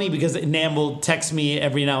 it's funny because Nam will text me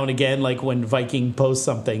every now and again, like when Viking posts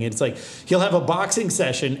something. It's like he'll have a boxing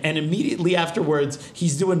session, and immediately afterwards,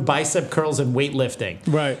 he's doing bicep curls and weightlifting.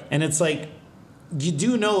 Right. And it's like, you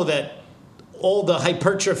do know that all the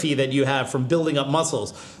hypertrophy that you have from building up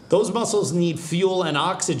muscles, those muscles need fuel and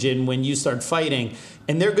oxygen when you start fighting,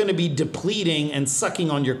 and they're going to be depleting and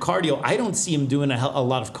sucking on your cardio. I don't see him doing a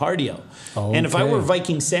lot of cardio. Okay. And if I were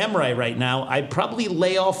Viking Samurai right now, I'd probably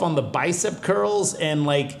lay off on the bicep curls and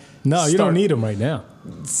No, you don't need them right now.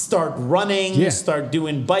 Start running, start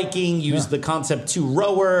doing biking, use the Concept 2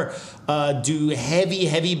 rower, do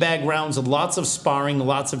heavy bag rounds, lots of sparring,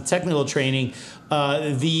 lots of technical training.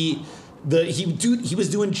 He was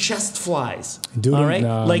doing chest flies. All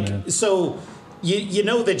right? So you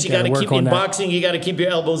know that you got to keep in boxing, you got to keep your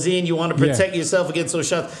elbows in, you want to protect yourself against those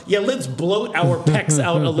shots. Yeah, let's bloat our pecs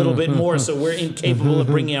out a little bit more so we're incapable of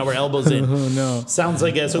bringing our elbows in. Oh, no. Sounds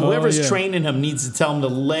like so whoever's training him needs to tell him to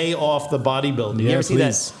lay off the bodybuilding. You ever see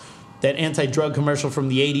that anti-drug commercial from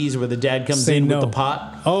the 80s where the dad comes in with the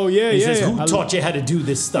pot? Oh, yeah, he says, who taught you how to do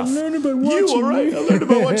this stuff? I learned about watching you. All right, I learned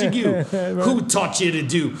about watching you. Who taught you to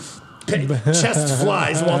do chest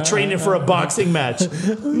flies while training for a boxing match?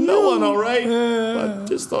 No one, all right? I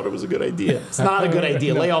just thought it was a good idea. It's not a good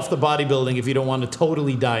idea. Lay off the bodybuilding if you don't want to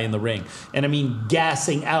totally die in the ring. And I mean,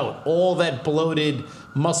 gassing out. All that bloated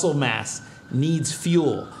muscle mass needs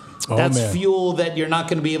fuel. That's fuel that you're not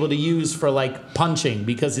going to be able to use for like punching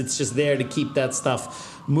because it's just there to keep that stuff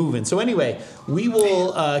moving. So anyway, we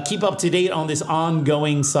will keep up to date on this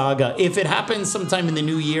ongoing saga. If it happens sometime in the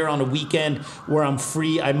new year on a weekend where I'm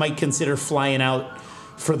free, I might consider flying out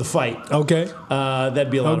for the fight. Okay.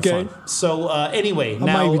 That'd be a lot of fun. So anyway, I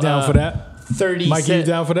might be down for that. Mikey, you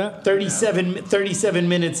down for that? 37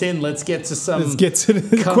 minutes in. Let's get to some. Let's get to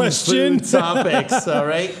the question topics. All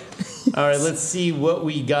right. All right. Let's see what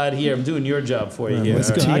we got here. I'm doing your job for you here.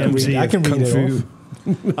 I can read it.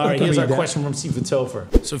 All right, here's our question from Sifu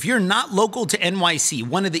Topher. So if you're not local to NYC,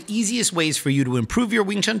 one of the easiest ways for you to improve your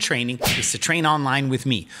Wing Chun training is to train online with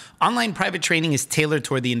me. Online private training is tailored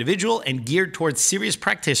toward the individual and geared towards serious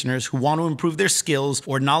practitioners who want to improve their skills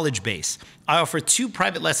or knowledge base. I offer 2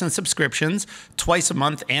 private lesson subscriptions, twice a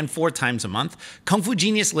month and 4 times a month. Kung Fu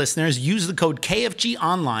Genius listeners use the code KFG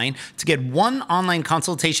Online to get 1 online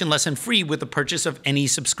consultation lesson free with the purchase of any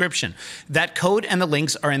subscription. That code and the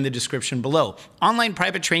links are in the description below. Online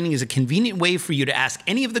private training is a convenient way for you to ask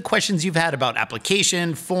any of the questions you've had about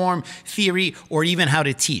application, form, theory, or even how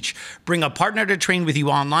to teach. Bring a partner to train with you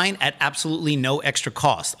online at absolutely no extra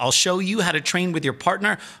cost. I'll show you how to train with your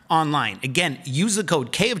partner online. Again, use the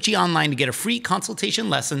code KFG Online to get a free consultation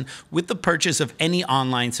lesson with the purchase of any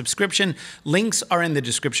online subscription. Links are in the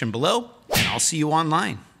description below, and I'll see you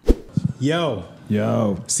online. Yo.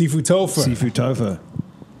 Sifu Topher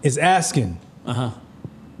is asking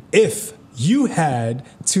if you had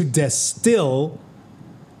to distill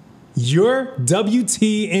your WT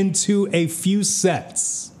into a few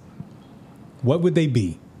sets, what would they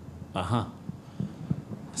be?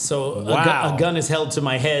 So a gun is held to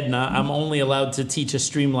my head, and I'm only allowed to teach a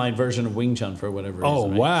streamlined version of Wing Chun for whatever reason. Oh,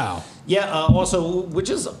 right? Wow. Yeah, also, which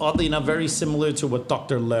is oddly enough very similar to what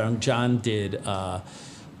Dr. Leung Jan did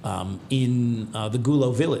in the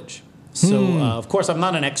Gulo village. So, of course, I'm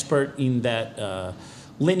not an expert in that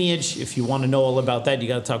lineage. If you want to know all about that, you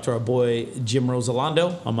got to talk to our boy Jim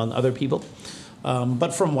Rosalando, among other people. But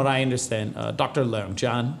from what I understand, Dr. Leung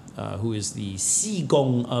Jan, who is the Si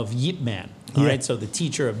Gong of Yip Man, all right, so the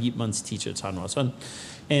teacher of Yip Man's teacher, Chan Wa-sun.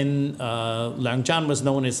 And Leung Jan was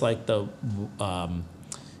known as like the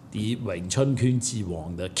Wing Chun Kun Ji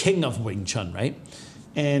Wang, the king of Wing Chun, right?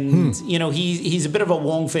 And you know, he's a bit of a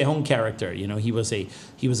Wong Fei Hung character. You know, he was a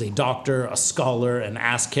doctor, a scholar, an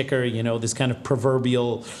ass kicker. You know, this kind of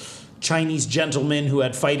proverbial Chinese gentleman who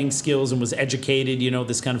had fighting skills and was educated. You know,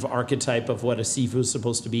 this kind of archetype of what a Sifu is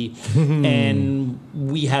supposed to be. And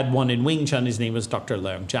we had one in Wing Chun. His name was Dr.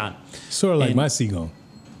 Leung Jan. Sort of like my Sigong.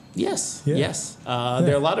 Yes, yes. There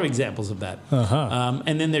are a lot of examples of that.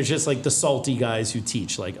 And then there's just like the salty guys who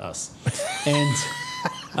teach, like us. And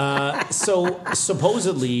so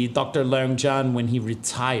supposedly Dr. Leung Jan, when he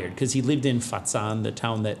retired, because he lived in Fatsan, the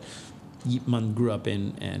town that Yip Man grew up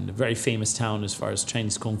in, and a very famous town as far as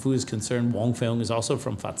Chinese Kung Fu is concerned. Wong Fei Hung is also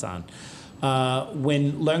from Fatsan.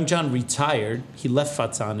 When Leung Jan retired, he left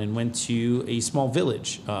Fatsan and went to a small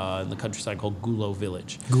village in the countryside called Gulo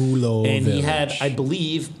Village. And he had, I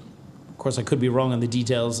believe, of course I could be wrong on the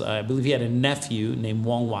details, I believe he had a nephew named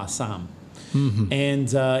Wong Wa Sam. And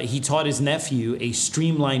he taught his nephew a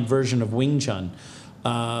streamlined version of Wing Chun,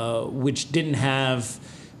 which didn't have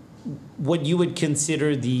what you would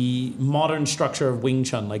consider the modern structure of Wing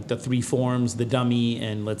Chun, like the three forms, the dummy,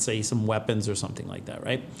 and let's say some weapons or something like that,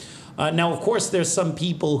 right? Now, of course, there's some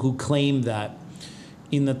people who claim that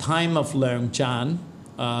in the time of Leung Jan,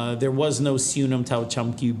 there was no Sunam Tao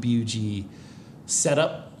Chamkyu Byuji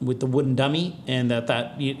setup with the wooden dummy, and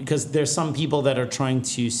that because there's some people that are trying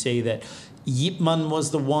to say that Yip Man was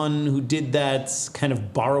the one who did that, kind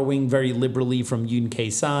of borrowing very liberally from Yun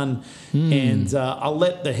Kei-san. And I'll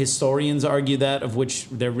let the historians argue that, of which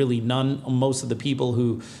there are really none. Most of the people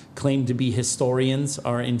who claim to be historians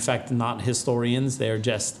are in fact not historians. They're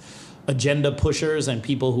just agenda pushers and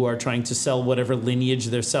people who are trying to sell whatever lineage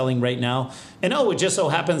they're selling right now. And it just so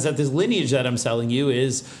happens that this lineage that I'm selling you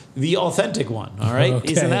is the authentic one, all right?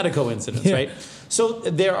 Okay. Isn't that a coincidence, right? So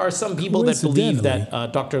there are some people that believe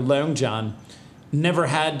that Dr. Leung Jan never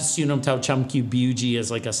had Sunam Tao Chamkyu Byuji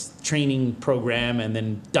as like a training program and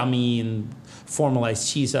then dummy and formalized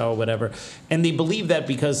Chisa or whatever. And they believe that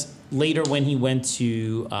because later when he went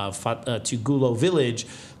to Gulo Village,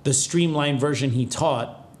 the streamlined version he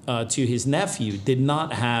taught to his nephew did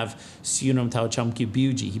not have Sunam Tao Chamkyu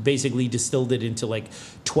Byuji. He basically distilled it into like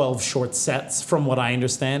 12 short sets, from what I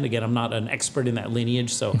understand. Again, I'm not an expert in that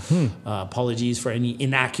lineage, so apologies for any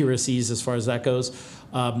inaccuracies as far as that goes.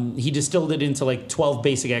 He distilled it into like 12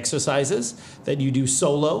 basic exercises that you do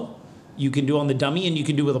solo, you can do on the dummy, and you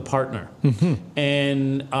can do with a partner.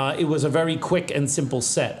 And it was a very quick and simple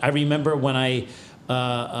set. I remember when I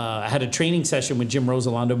had a training session with Jim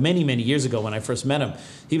Rosalando many, many years ago when I first met him.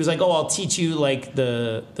 He was like, oh, I'll teach you like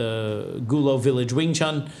the Gulo Village Wing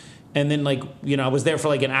Chun. And then like, you know, I was there for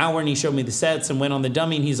like an hour and he showed me the sets and went on the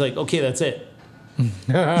dummy and he's like, okay, that's it. You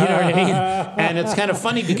know what I mean? And it's kind of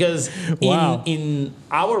funny because in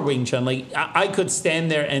our Wing Chun, like I could stand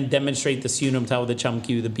there and demonstrate the Sunam Tao, the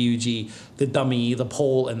Chamkyu, the Byuji, the dummy, the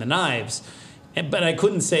pole, and the knives. But I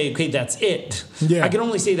couldn't say, okay, that's it. I can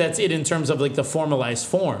only say that's it in terms of like the formalized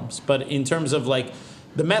forms. But in terms of like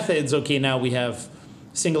the methods, okay, now we have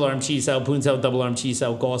single arm chi sao, pun sao, double arm chi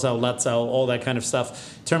sao, go sao, lat sao, all that kind of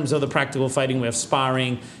stuff. In terms of the practical fighting, we have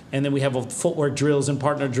sparring, and then we have footwork drills and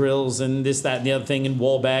partner drills and this, that, and the other thing, and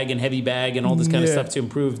wall bag and heavy bag and all this kind of stuff to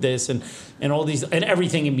improve this and all these and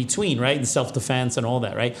everything in between, right? And self-defense and all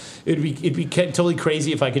that, right? It'd be totally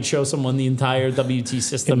crazy if I could show someone the entire WT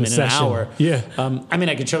system in an hour. I mean,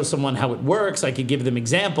 I could show someone how it works. I could give them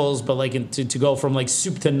examples, but like to go from like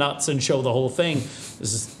soup to nuts and show the whole thing,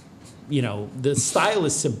 this is, you know, the style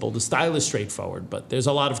is simple, the style is straightforward, but there's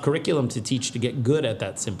a lot of curriculum to teach to get good at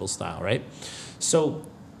that simple style, right? So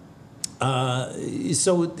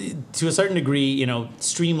to a certain degree, you know,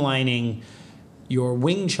 streamlining your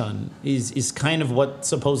Wing Chun is kind of what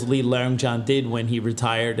supposedly Leung Jan did when he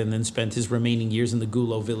retired and then spent his remaining years in the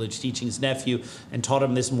Gulo village teaching his nephew and taught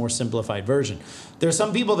him this more simplified version. There are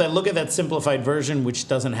some people that look at that simplified version, which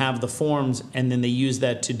doesn't have the forms, and then they use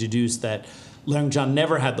that to deduce that Leung Jan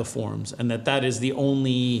never had the forms and that is the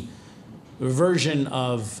only version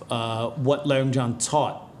of what Leung Jan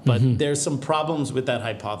taught. But there's some problems with that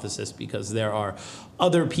hypothesis because there are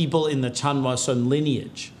other people in the Chanwa Sun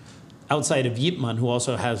lineage outside of Yip Man who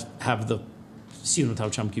also have the Sunam Tao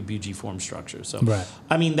Chamkyu Byuji form structure. So,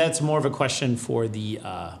 I mean, that's more of a question for the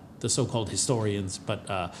so-called historians.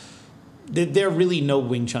 But There are really no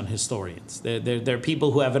Wing Chun historians. They're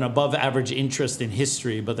people who have an above average interest in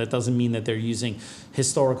history, but that doesn't mean that they're using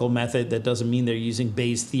historical method. That doesn't mean they're using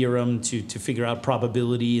Bayes' theorem to figure out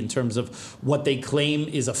probability in terms of what they claim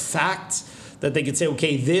is a fact. That they could say,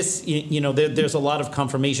 okay, this, there's a lot of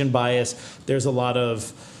confirmation bias. There's a lot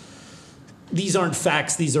of, these aren't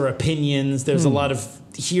facts, these are opinions. There's a lot of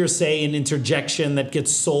hearsay and interjection that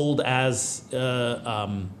gets sold as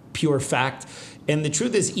pure fact. And the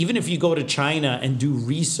truth is, even if you go to China and do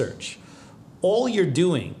research, all you're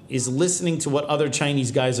doing is listening to what other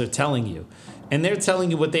Chinese guys are telling you. And they're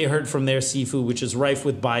telling you what they heard from their Sifu, which is rife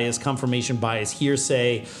with bias, confirmation bias,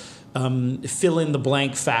 hearsay, fill in the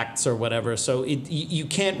blank facts or whatever. So you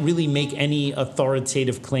can't really make any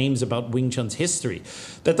authoritative claims about Wing Chun's history.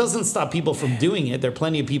 That doesn't stop people from doing it. There are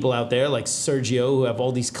plenty of people out there like Sergio who have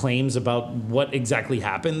all these claims about what exactly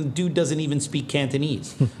happened. Dude doesn't even speak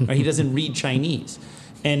Cantonese. Right? He doesn't read Chinese.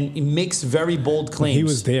 And he makes very bold claims. He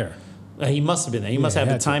was there. He must have been there. He must have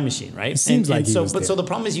a time machine, right? It seems like he was there. So the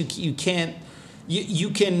problem is you can't...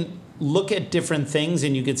 You can look at different things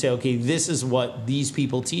and you could say, okay, this is what these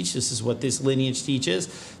people teach. This is what this lineage teaches.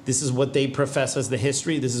 This is what they profess as the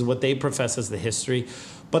history. This is what they profess as the history.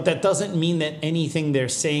 But that doesn't mean that anything they're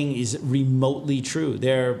saying is remotely true.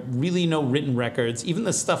 There are really no written records. Even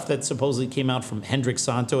the stuff that supposedly came out from Hendrik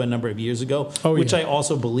Santo a number of years ago, which I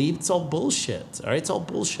also believe, it's all bullshit. All right, it's all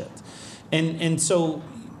bullshit. And so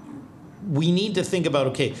we need to think about,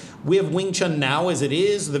 okay, we have Wing Chun now as it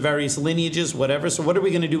is, the various lineages, whatever. So what are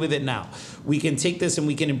we going to do with it now? We can take this and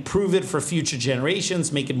we can improve it for future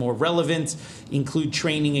generations, make it more relevant, include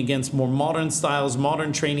training against more modern styles,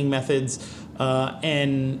 modern training methods,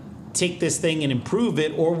 and take this thing and improve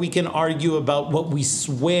it. Or we can argue about what we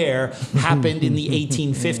swear happened in the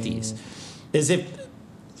 1850s. As if,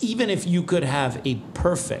 even if you could have a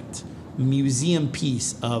perfect museum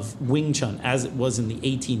piece of Wing Chun as it was in the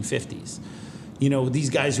 1850s. These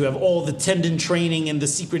guys who have all the tendon training and the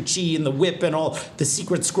secret chi and the whip and all the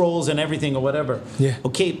secret scrolls and everything or whatever. Yeah.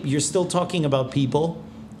 Okay, you're still talking about people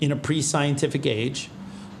in a pre-scientific age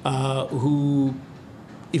who,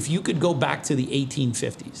 if you could go back to the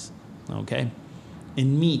 1850s, okay,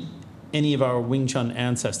 and meet any of our Wing Chun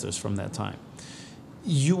ancestors from that time,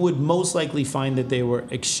 you would most likely find that they were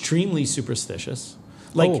extremely superstitious.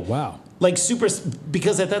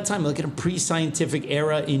 Because at that time, like in a pre-scientific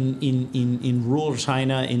era in rural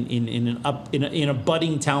China, in a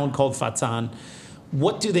budding town called Fazan,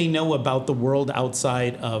 what do they know about the world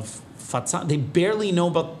outside of Fazan? They barely know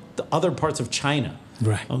about the other parts of China.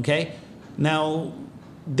 Right. Okay? Now,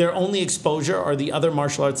 their only exposure are the other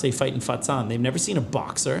martial arts they fight in Fazan. They've never seen a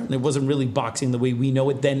boxer. There wasn't really boxing the way we know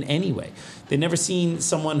it then anyway. They've never seen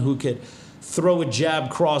someone who could throw a jab,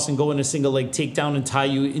 cross, and go in a single leg takedown and tie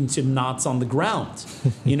you into knots on the ground.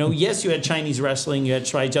 Yes, you had Chinese wrestling, you had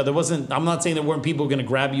Shai Jia. I'm not saying there weren't people going to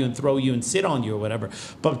grab you and throw you and sit on you or whatever,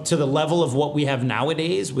 but to the level of what we have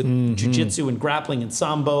nowadays with jiu-jitsu and grappling and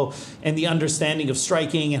sambo and the understanding of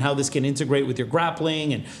striking and how this can integrate with your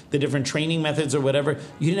grappling and the different training methods or whatever,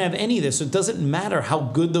 you didn't have any of this. So it doesn't matter how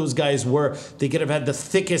good those guys were. They could have had the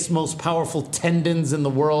thickest, most powerful tendons in the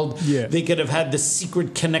world. Yeah. They could have had the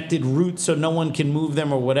secret connected roots so no one can move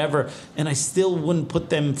them or whatever, and I still wouldn't put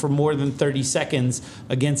them for more than 30 seconds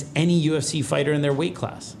against any UFC fighter in their weight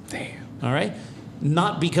class. Damn. All right?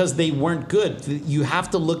 Not because they weren't good. You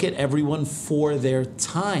have to look at everyone for their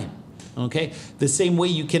time. Okay? The same way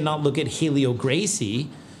you cannot look at Helio Gracie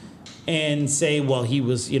and say, well, he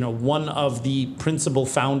was, one of the principal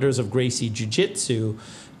founders of Gracie Jiu-Jitsu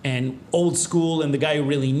and old school and the guy who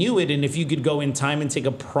really knew it, and if you could go in time and take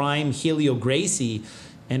a prime Helio Gracie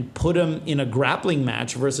and put him in a grappling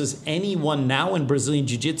match versus anyone now in Brazilian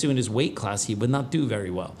Jiu-Jitsu in his weight class, he would not do very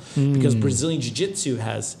well because Brazilian Jiu-Jitsu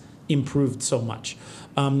has improved so much.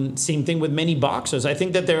 Same thing with many boxers. I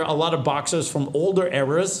think that there are a lot of boxers from older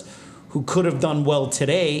eras who could have done well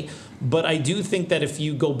today, but I do think that if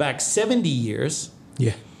you go back 70 years,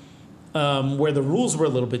 where the rules were a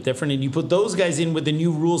little bit different, and you put those guys in with the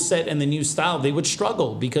new rule set and the new style, they would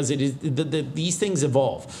struggle because these things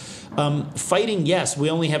evolve. Fighting, yes, we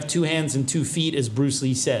only have 2 hands and 2 feet, as Bruce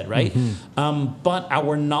Lee said, right? But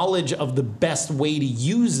our knowledge of the best way to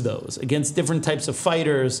use those against different types of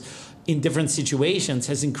fighters in different situations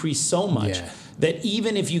has increased so much that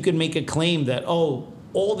even if you could make a claim that,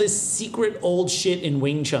 all this secret old shit in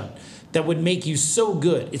Wing Chun that would make you so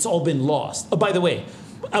good, it's all been lost. Oh, by the way,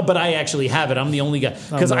 but I actually have it. I'm the only guy.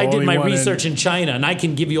 Because I did my research in China, and I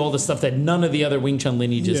can give you all the stuff that none of the other Wing Chun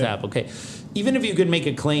lineages have. Okay, even if you could make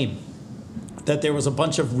a claim that there was a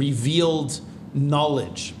bunch of revealed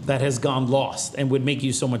knowledge that has gone lost and would make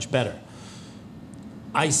you so much better,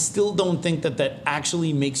 I still don't think that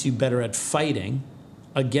actually makes you better at fighting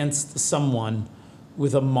against someone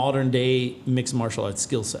with a modern day mixed martial arts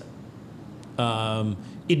skill set.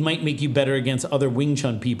 It might make you better against other Wing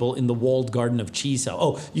Chun people in the walled garden of Chi Sao.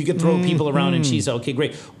 Oh, you could throw people around in Chi Sao. Okay,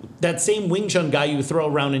 great. That same Wing Chun guy you throw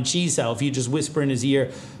around in Chi Sao, if you just whisper in his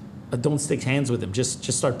ear, don't stick hands with him. Just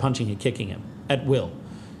start punching and kicking him at will.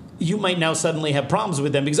 You might now suddenly have problems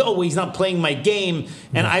with them because, he's not playing my game.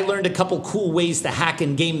 And I learned a couple cool ways to hack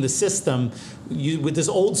and game the system with this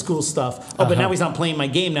old school stuff. But now he's not playing my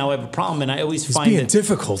game. Now I have a problem. And I always find being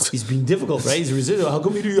difficult. He's being difficult, right? He's residual. How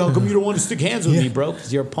come you don't want to stick hands with me, bro?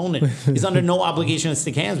 Because your opponent is under no obligation to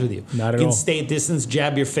stick hands with you. Not at all. He can stay at distance,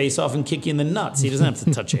 jab your face off, and kick you in the nuts. He doesn't have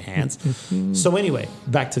to touch your hands. So anyway,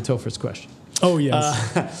 back to Topher's question. Oh,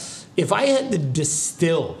 yes. If I had to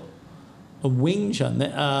distill a Wing Chun,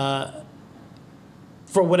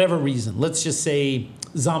 for whatever reason, let's just say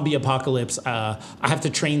zombie apocalypse, I have to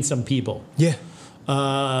train some people. Yeah.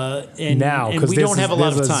 And we don't have a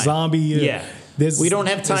lot of time. Zombie, we don't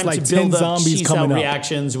have time to build up Chi Sao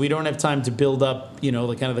reactions. We don't have time to build up,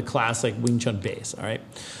 the classic Wing Chun base. All right.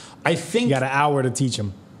 I think you got an hour to teach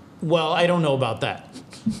them. Well, I don't know about that.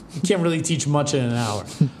 You can't really teach much in an hour.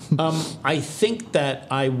 I think that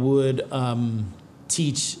I would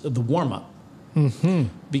teach the warm-up.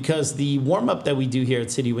 Because the warm-up that we do here at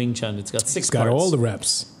City Wing Chun, it's got six parts. It's got all the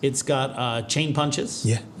reps. It's got chain punches.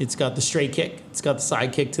 Yeah. It's got the straight kick. It's got the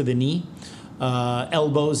side kick to the knee,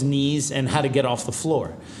 elbows, knees, and how to get off the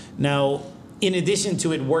floor. Now, in addition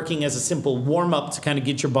to it working as a simple warm-up to kind of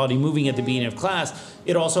get your body moving at the beginning of class,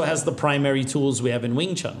 it also has the primary tools we have in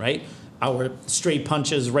Wing Chun, right? Our straight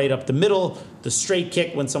punches right up the middle, the straight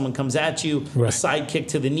kick when someone comes at you, the side kick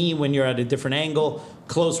to the knee when you're at a different angle,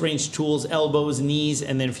 close range tools, elbows, knees,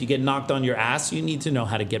 and then if you get knocked on your ass, you need to know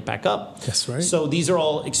how to get back up. That's right. So these are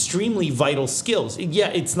all extremely vital skills. Yeah,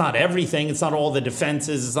 it's not everything. It's not all the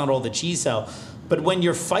defenses. It's not all the Chi Sao. But when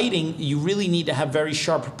you're fighting, you really need to have very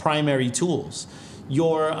sharp primary tools.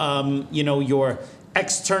 Your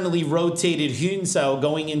externally rotated Hyun Sao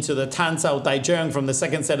going into the Tan Sao Tai Cheung from the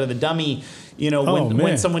second set of the dummy.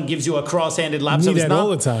 When someone gives you a cross-handed lap. You need that all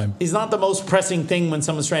the time. It's not the most pressing thing when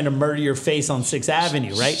someone's trying to murder your face on 6th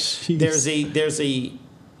Avenue, right? Jeez. There's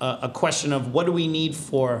a question of what do we need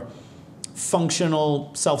for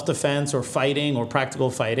functional self-defense or fighting or practical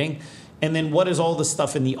fighting, and then what is all the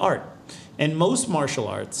stuff in the art? And most martial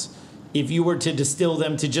arts, if you were to distill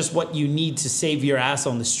them to just what you need to save your ass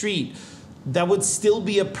on the street, that would still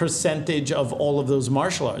be a percentage of all of those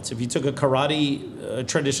martial arts. If you took a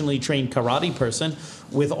traditionally trained karate person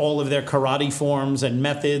with all of their karate forms and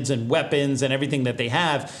methods and weapons and everything that they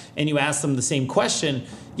have, and you ask them the same question,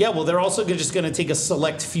 they're also just going to take a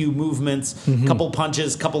select few movements, couple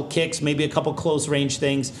punches, couple kicks, maybe a couple close range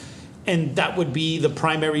things, and that would be the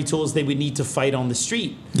primary tools they would need to fight on the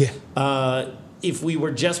street. Yeah. If we were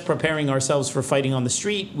just preparing ourselves for fighting on the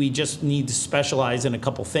street, we just need to specialize in a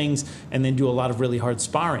couple things and then do a lot of really hard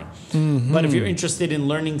sparring. But if you're interested in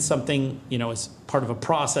learning something, as part of a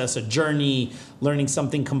process, a journey, learning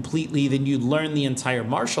something completely, then you learn the entire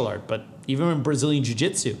martial art. But even in Brazilian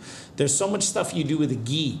Jiu-Jitsu, there's so much stuff you do with a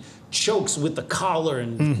gi, chokes with the collar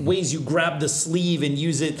and ways you grab the sleeve and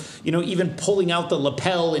use it, even pulling out the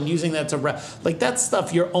lapel and using that to wrap. Like that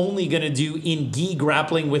stuff you're only going to do in gi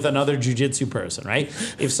grappling with another jiu-jitsu person, right?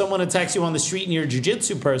 If someone attacks you on the street and you're a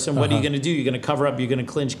jiu-jitsu person, what are you going to do? You're going to cover up, you're going to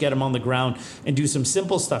clinch, get them on the ground and do some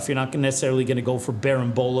simple stuff. You're not necessarily going to go for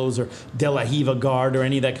barambolos or De La Riva guard or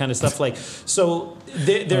any of that kind of stuff. So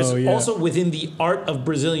there's also within the art of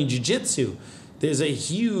Brazilian jiu-jitsu, there's a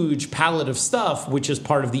huge palette of stuff which is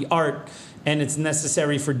part of the art, and it's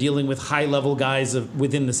necessary for dealing with high-level guys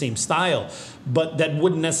within the same style. But that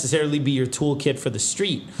wouldn't necessarily be your toolkit for the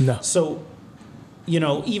street. No. So,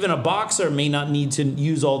 even a boxer may not need to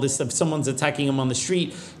use all this stuff. If someone's attacking them on the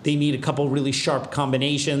street, they need a couple really sharp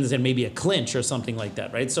combinations and maybe a clinch or something like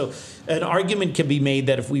that, right? So an argument can be made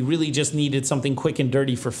that if we really just needed something quick and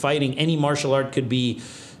dirty for fighting, any martial art could be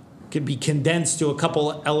condensed to a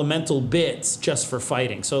couple elemental bits just for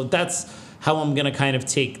fighting. So that's how I'm going to kind of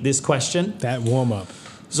take this question. That warm-up.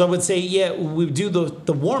 So I would say, we do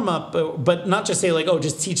the warm-up, but not just say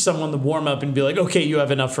just teach someone the warm-up and be like, okay, you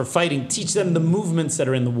have enough for fighting. Teach them the movements that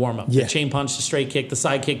are in the warm-up. Yeah. The chain punch, the straight kick, the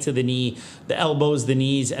side kick to the knee, the elbows, the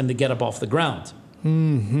knees, and the get up off the ground.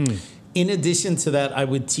 In addition to that, I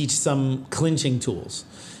would teach some clinching tools.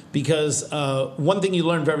 Because one thing you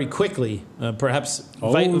learn very quickly, perhaps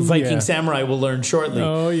Viking Samurai will learn shortly,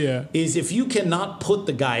 is if you cannot put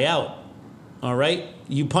the guy out, all right,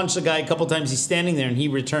 you punch the guy a couple times, he's standing there and he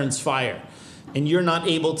returns fire, and you're not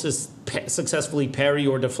able to successfully parry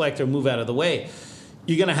or deflect or move out of the way,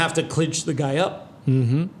 you're going to have to clinch the guy up.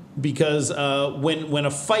 Mm-hmm. Because when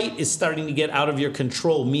a fight is starting to get out of your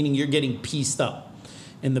control, meaning you're getting pieced up,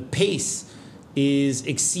 and the pace is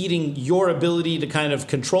exceeding your ability to kind of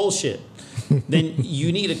control shit, then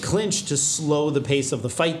you need a clinch to slow the pace of the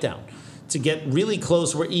fight down. To get really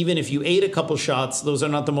close, where even if you ate a couple shots, those are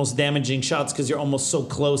not the most damaging shots because you're almost so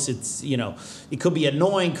close. It's, it could be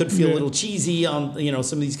annoying, could feel a little cheesy on,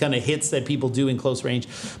 some of these kind of hits that people do in close range.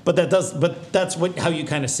 But that's how you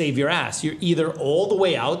kind of save your ass. You're either all the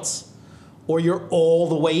way out or you're all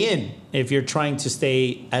the way in if you're trying to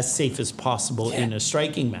stay as safe as possible in a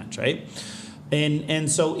striking match, right? And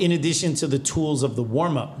so in addition to the tools of the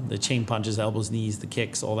warm-up, the chain punches, elbows, knees, the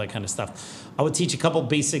kicks, all that kind of stuff, I would teach a couple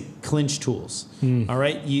basic clinch tools. All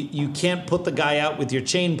right? You can't put the guy out with your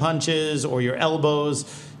chain punches or your elbows.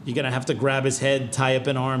 You're going to have to grab his head, tie up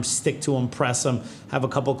an arm, stick to him, press him, have a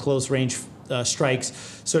couple close-range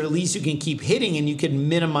strikes, so at least you can keep hitting and you can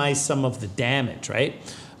minimize some of the damage, right?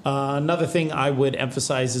 Another thing I would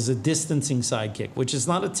emphasize is a distancing side kick, which is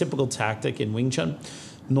not a typical tactic in Wing Chun.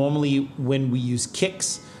 Normally, when we use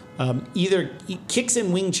kicks, kicks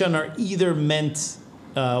in Wing Chun are either meant,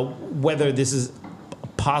 whether this is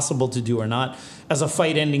possible to do or not, as a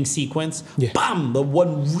fight-ending sequence. Yeah. Bam! The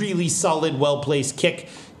one really solid, well-placed kick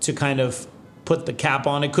to kind of put the cap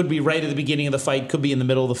on. It could be right at the beginning of the fight, could be in the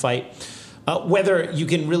middle of the fight. Whether you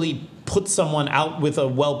can really put someone out with a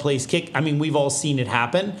well-placed kick, I mean, we've all seen it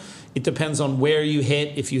happen. It depends on where you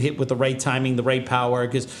hit, if you hit with the right timing, the right power,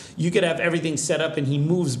 because you could have everything set up and he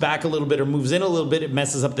moves back a little bit or moves in a little bit. It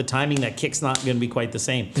messes up the timing. That kick's not going to be quite the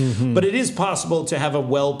same. Mm-hmm. But it is possible to have a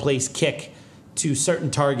well-placed kick to certain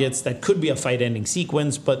targets that could be a fight-ending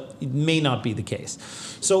sequence, but it may not be the case.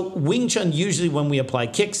 So Wing Chun, usually when we apply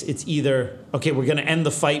kicks, it's either, okay, we're going to end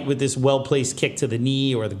the fight with this well-placed kick to the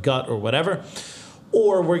knee or the gut or whatever,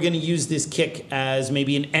 or we're going to use this kick as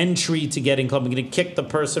maybe an entry to getting club. I'm going to kick the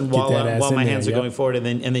person while my hands are going forward, and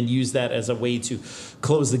then use that as a way to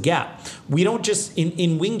close the gap. We don't just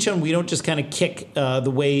in Wing Chun, we don't just kind of kick the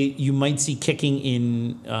way you might see kicking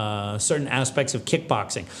in certain aspects of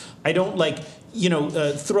kickboxing. I don't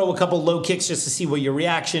throw a couple low kicks just to see what your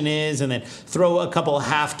reaction is, and then throw a couple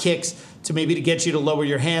half kicks to get you to lower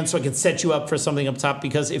your hands so I can set you up for something up top.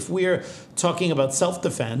 Because if we're talking about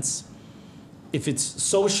self-defense, if it's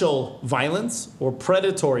social violence or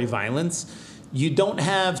predatory violence, you don't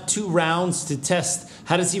have 2 rounds to test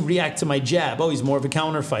how does he react to my jab. Oh, he's more of a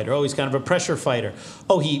counter fighter. Oh, he's kind of a pressure fighter.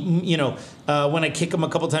 Oh, when I kick him a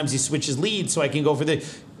couple times, he switches leads so I can go for the...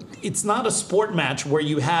 It's not a sport match where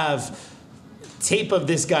you have tape of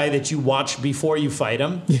this guy that you watch before you fight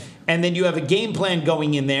him, and then you have a game plan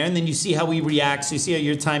going in there, and then you see how he reacts, you see how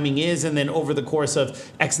your timing is, and then over the course of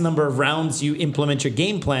X number of rounds, you implement your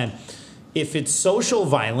game plan. If it's social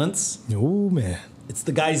violence, oh man, it's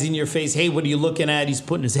the guy's in your face. Hey, what are you looking at? He's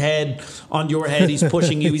putting his head on your head. He's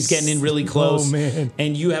pushing you. He's getting in really close. Oh man!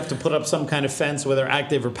 And you have to put up some kind of fence, whether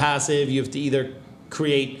active or passive. You have to either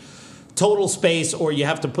create total space, or you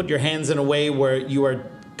have to put your hands in a way where you are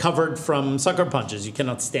covered from sucker punches. You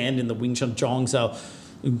cannot stand in the Wing Chun Zhong Sao.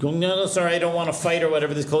 No, sorry, I don't want to fight or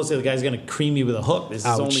whatever. This close to the guy's going to cream you with a hook. This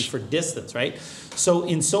is only for distance, right? So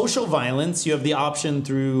in social violence, you have the option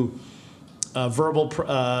through verbal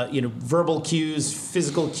cues,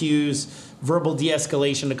 physical cues, verbal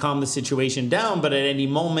de-escalation to calm the situation down. But at any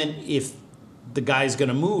moment, if the guy's going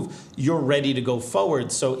to move, you're ready to go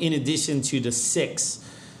forward. So in addition to the 6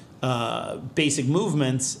 basic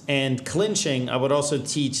movements and clinching, I would also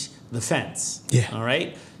teach the fence. Yeah. All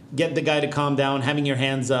right? Get the guy to calm down, having your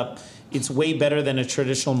hands up. It's way better than a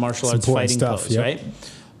traditional martial arts fighting pose, right?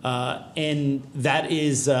 And that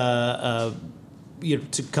is... to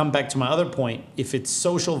come back to my other point, if it's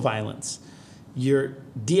social violence, you're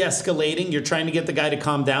de-escalating, you're trying to get the guy to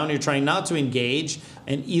calm down, you're trying not to engage,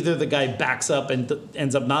 and either the guy backs up and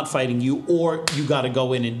ends up not fighting you, or you got to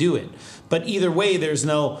go in and do it. But either way, there's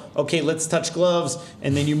no, okay, let's touch gloves,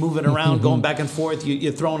 and then you're moving around, going back and forth.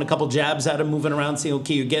 You're throwing a couple jabs at him, moving around, saying,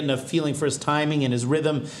 okay, you're getting a feeling for his timing and his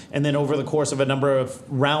rhythm, and then over the course of a number of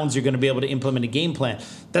rounds, you're going to be able to implement a game plan.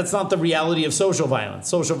 That's not the reality of social violence.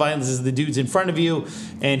 Social violence is the dude's in front of you,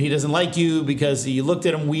 and he doesn't like you because you looked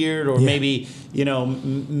at him weird, or maybe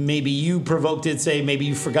you provoked it. Say, maybe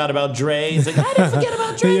you forgot about Dre. It's like, I didn't forget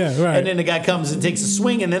about Dre. Yeah, right. And then the guy comes and takes a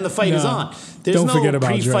swing, and then the fight is on. There's no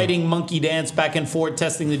pre-fighting monkey dance back and forth,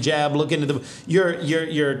 testing the jab, looking at the.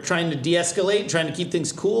 You're trying to de-escalate, trying to keep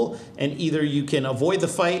things cool, and either you can avoid the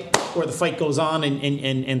fight or the fight goes on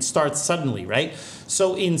and starts suddenly, right?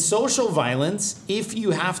 So in social violence, if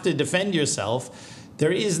you have to defend yourself,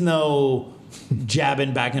 there is no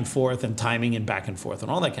jabbing back and forth and timing and back and forth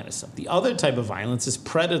and all that kind of stuff. The other type of violence is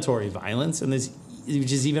predatory violence, and this,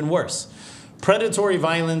 which is even worse. Predatory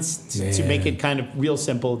violence, to make it kind of real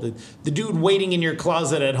simple, the dude waiting in your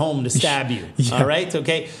closet at home to stab you. All right,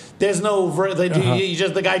 okay. There's no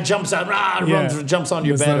the guy jumps out, runs, jumps on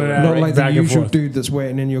your bed. Not like the usual dude that's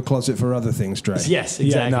waiting in your closet for other things, Dre. Yes,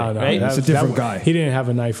 exactly. Right? That's a different guy. He didn't have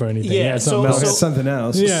a knife or anything. Yeah, something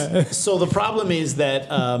else. Yeah. So the problem is that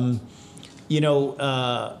in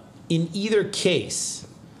either case,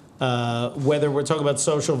 whether we're talking about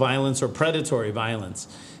social violence or predatory violence,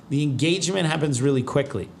 the engagement happens really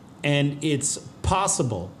quickly, and it's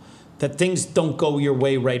possible that things don't go your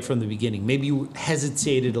way right from the beginning. Maybe you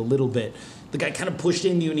hesitated a little bit. The guy kind of pushed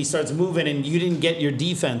into you, and he starts moving, and you didn't get your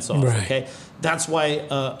defense off. Right. Okay, that's why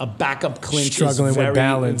a backup clinch is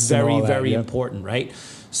very important, right?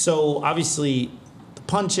 So obviously, the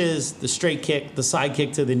punches, the straight kick, the side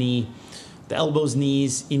kick to the knee, the elbows,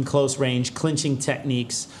 knees in close range, clinching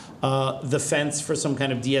techniques, the fence for some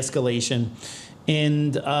kind of de-escalation.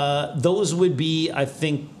 And those would be, I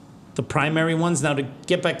think, the primary ones. Now, to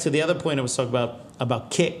get back to the other point I was talking about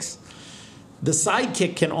kicks, the side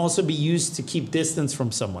kick can also be used to keep distance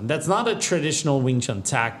from someone. That's not a traditional Wing Chun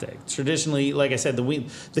tactic. Traditionally, like I said,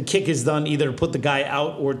 the kick is done either to put the guy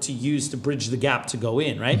out or to use to bridge the gap to go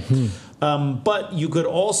in, right? But you could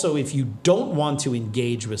also, if you don't want to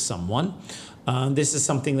engage with someone, this is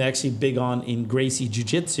something that's actually big on in Gracie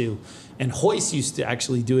Jiu-Jitsu, and Hoist used to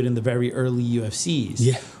actually do it in the very early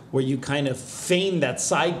UFCs, where you kind of feign that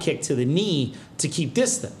side kick to the knee to keep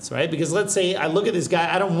distance, right? Because let's say I look at this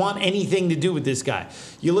guy, I don't want anything to do with this guy.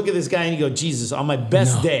 You look at this guy and you go, Jesus, on my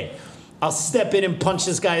best day, I'll step in and punch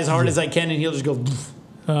this guy as hard as I can, and he'll just go,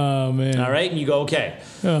 oh, man. All right? And you go, okay,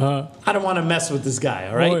 I don't want to mess with this guy,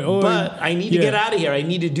 all right? But I need to get out of here. I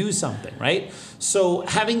need to do something, right? So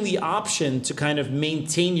having the option to kind of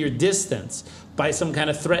maintain your distance by some kind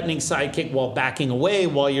of threatening side kick while backing away,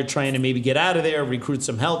 while you're trying to maybe get out of there, recruit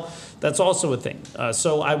some help, that's also a thing.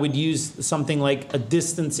 So I would use something like a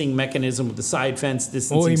distancing mechanism with the side fence,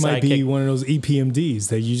 distancing side kick. Or he might be one of those EPMDs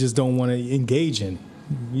that you just don't want to engage in.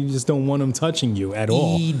 You just don't want them touching you at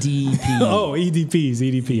all. EDP.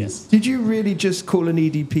 EDPs. Yes. Did you really just call an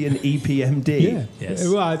EDP an EPMD? Yeah. Yes.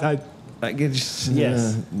 Well,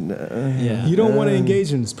 Yeah. You don't want to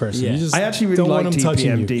engage in this person. Yeah. You just I actually really don't liked want them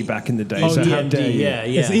touching EPMD you. back in the day. So how dare you? Yeah.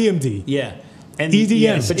 It's EMD. Yeah. And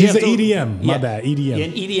EDM. but He's an EDM. My bad. EDM. Yeah,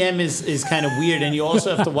 and EDM is kind of weird, and you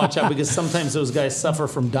also have to watch out because sometimes those guys suffer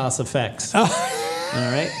from DOS effects. All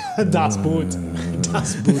right? Das Boot.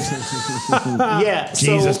 Das Boot. Yeah.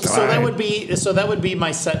 So that would be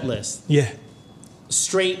my set list. Yeah.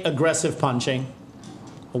 Straight aggressive punching,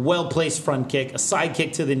 a well-placed front kick, a side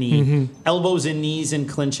kick to the knee, elbows and knees and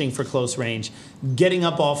clinching for close range, getting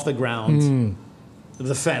up off the ground,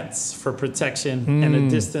 the fence for protection, and a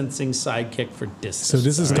distancing side kick for distance. So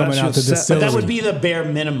this is coming out the distillery. But that would be the bare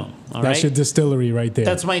minimum. That's your distillery right there.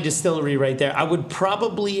 That's my distillery right there. I would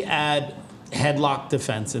probably add headlock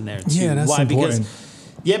defense in there too. Yeah, that's important.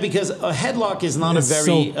 Because a headlock is not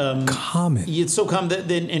common. It's so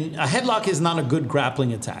common and a headlock is not a good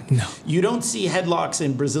grappling attack. No. You don't see headlocks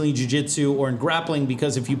in Brazilian Jiu-Jitsu or in grappling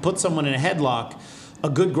because if you put someone in a headlock, a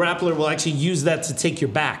good grappler will actually use that to take your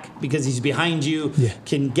back because he's behind you,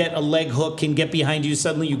 can get a leg hook, can get behind you.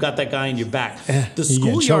 Suddenly you got that guy in your back. The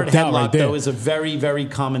schoolyard headlock, though, is a very, very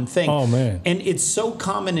common thing. Oh, man. And it's so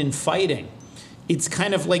common in fighting. It's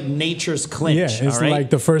kind of like nature's clinch. Yeah, it's like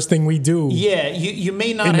the first thing we do. Yeah, you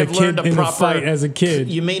may not have learned a proper fight as a kid.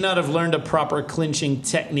 You may not have learned a proper clinching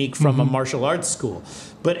technique from a martial arts school,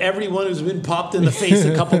 but everyone who's been popped in the face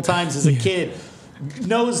a couple times as a kid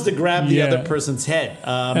knows to grab the other person's head.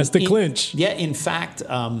 That's the clinch. Yeah, in fact,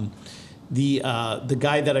 the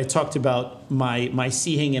guy that I talked about, my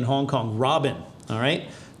Sihing in Hong Kong, Robin. All right.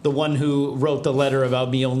 The one who wrote the letter about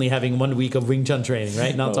me only having 1 week of Wing Chun training,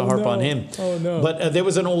 right? Not to harp on him. Oh, no. But there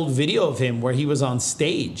was an old video of him where he was on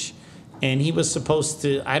stage and he was supposed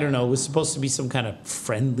to, I don't know, it was supposed to be some kind of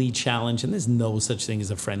friendly challenge. And there's no such thing as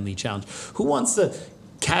a friendly challenge. Who wants to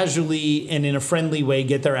casually and in a friendly way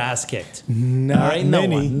get their ass kicked? Not all right?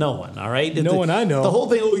 many. No one, all right? No one I know. The whole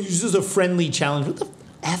thing, this is a friendly challenge. What the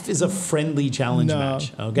F is a friendly challenge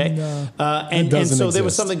match, okay? No, and so there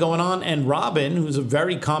was something going on, and Robin, who's a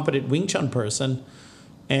very competent Wing Chun person,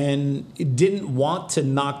 and didn't want to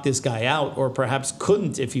knock this guy out, or perhaps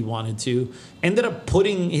couldn't if he wanted to, ended up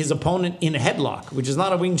putting his opponent in a headlock, which is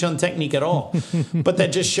not a Wing Chun technique at all. But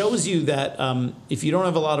that just shows you that if you don't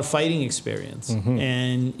have a lot of fighting experience,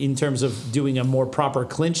 and in terms of doing a more proper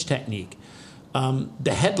clinch technique,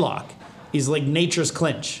 the headlock is like nature's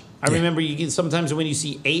clinch. I remember sometimes when you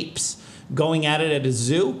see apes going at it at a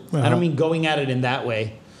zoo, I don't mean going at it in that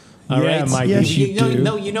way. All right? Mikey, yes, you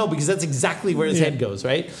do. No, because that's exactly where his head goes,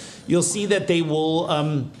 right? You'll see that they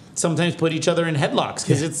will sometimes put each other in headlocks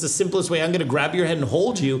because it's the simplest way. I'm going to grab your head and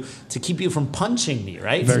hold you to keep you from punching me,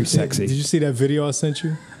 right? Very sexy. Did you see that video I sent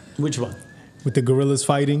you? Which one? With the gorillas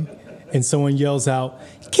fighting, and someone yells out,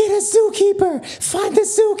 "Get a zookeeper! Find the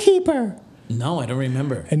zookeeper!" No, I don't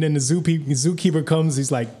remember. And then the zookeeper comes,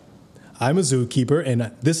 he's like, "I'm a zookeeper,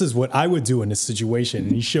 and this is what I would do in this situation."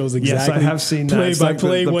 And he shows exactly yes, I have seen that. play by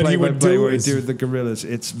play what he would do. What he do with the gorillas.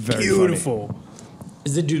 It's very beautiful. Funny.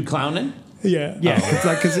 Is the dude clowning? Yeah.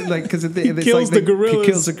 Because he kills the gorillas.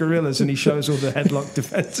 He kills the gorillas and he shows all the headlock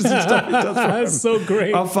defenses and stuff he does for That's so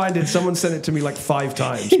great. I'll find it. Someone sent it to me like 5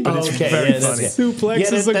 times, but it's very funny.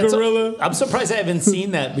 Suplexes a gorilla. I'm surprised I haven't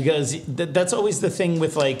seen that because that's always the thing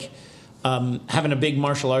with like having a big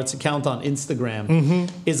martial arts account on Instagram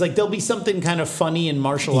is like there'll be something kind of funny in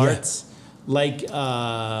martial arts, like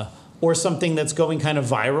or something that's going kind of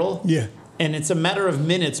viral. Yeah. And it's a matter of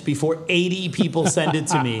minutes before 80 people send it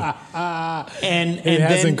to me. And it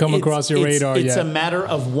hasn't come across your radar yet. It's a matter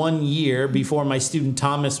of 1 year before my student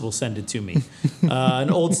Thomas will send it to me. An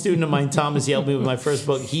old student of mine, Thomas, he helped me with my first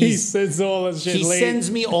book. He sends all that shit He sends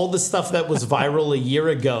me all the stuff that was viral a year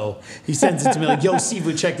ago. He sends it to me like, "Yo,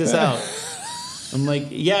 Sifu, check this out." I'm like,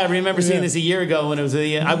 "Yeah, I remember seeing this a year ago when it was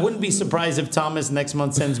I wouldn't be surprised if Thomas next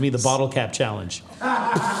month sends me the bottle cap challenge."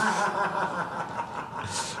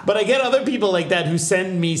 But I get other people like that who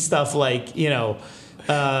send me stuff like, those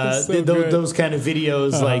kind of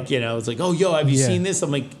videos, like, it's like, "Oh, yo, have you seen this?" I'm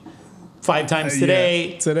like, 5 times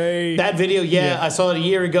today. Today. That video, I saw it a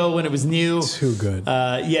year ago when it was new. Too good.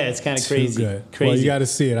 It's kind of crazy. Too good. Crazy. Well, you got to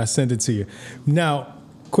see it. I sent it to you. Now,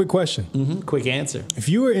 quick question. Quick answer. If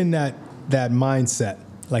you were in that mindset,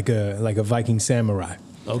 like a Viking samurai.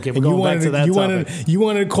 Okay, we're going back to that topic. You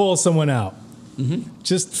wanted to call someone out.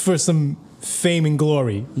 Just for some fame and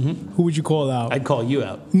glory, who would you call out? I'd call you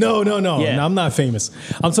out. No, I'm not famous.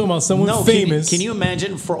 I'm talking about someone famous. Can you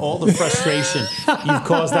imagine for all the frustration you've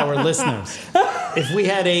caused our listeners? If we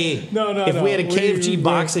had a we had a KFG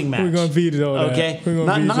boxing match, we're gonna veto that. Okay,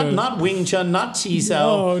 not Wing Chun, not Chiu.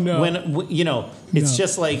 No. When it's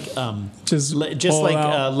just like Lam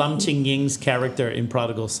Ching Ying's character in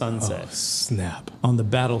Prodigal Son said. Oh, snap! On the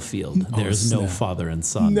battlefield, there's no father and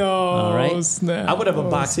son. No, all right. Snap! I would have a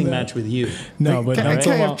boxing match with you. No, but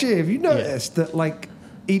KFG, have you noticed that like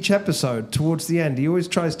each episode towards the end, he always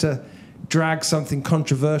tries to drag something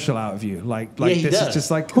controversial out of you, like this does. is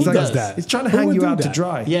just like who does that? He's trying to hang you out to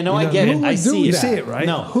dry. Yeah, no, I get it. I see it. You see it, right?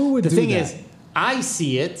 No, who would do that? The thing is, I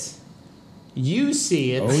see it, you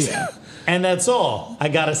see it. Oh yeah, and that's all I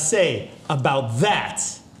gotta say about that.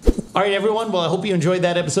 All right, everyone. Well, I hope you enjoyed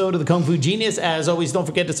that episode of the Kung Fu Genius. As always, don't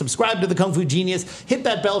forget to subscribe to the Kung Fu Genius. Hit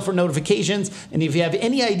that bell for notifications. And if you have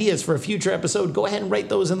any ideas for a future episode, go ahead and write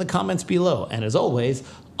those in the comments below. And as always,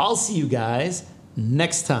 I'll see you guys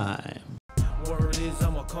next time. Word is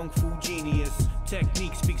I'm a Kung Fu genius.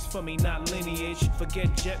 Technique speaks for me, not lineage.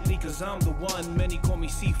 Forget Jet Li, cause I'm the one. Many call me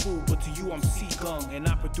seafood, but to you I'm sea gung. And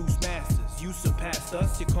I produce masters. You surpassed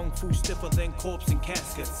us. Your Kung Fu stiffer than corpse and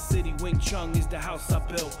caskets. City Wing Chun is the house I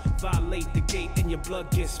built. Violate the gate and your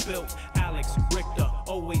blood gets spilt. Alex, Richter,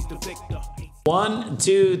 always the victor. 1,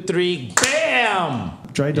 2, 3, bam!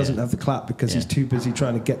 Dre doesn't have the clap because he's too busy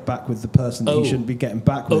trying to get back with the person that he shouldn't be getting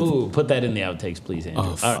back with. Oh, put that in the outtakes, please,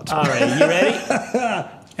 Andrew. All right, you ready?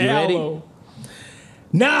 You ready?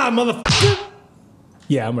 Nah, motherfucker.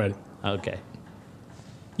 Yeah, I'm ready. Okay.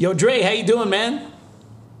 Yo, Dre, how you doing, man?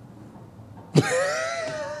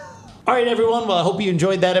 All right, everyone. Well, I hope you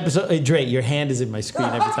enjoyed that episode. Hey, Dre, your hand is in my screen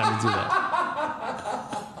every time you do that.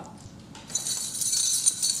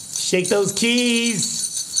 Shake those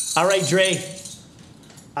keys. All right, Dre.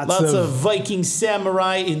 Lots of Viking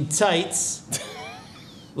samurai in tights.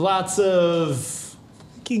 Lots of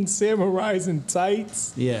Viking samurais in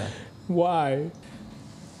tights. Yeah. Why?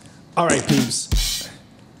 All right, peeps.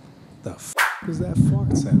 The f was that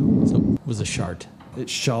fart sound? So it was a shart. It's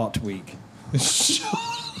Shart Week.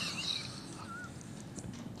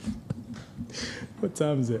 What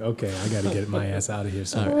time is it? Okay, I gotta get my ass out of here.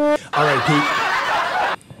 All right, Pete.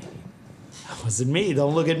 That wasn't me.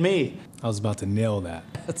 Don't look at me. I was about to nail that.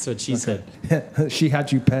 That's what she said. She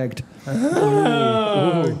had you pegged.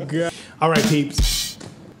 Oh, God. All right, peeps.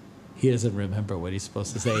 He doesn't remember what he's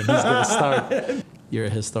supposed to say. He's going to start. You're a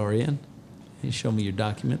historian. Can you show me your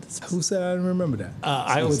document? Who said I didn't remember that?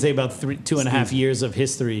 I would say about 2.5 years of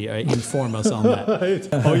history inform us on that.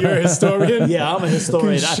 Oh, you're a historian? Yeah, I'm a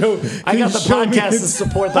historian. I got the podcast to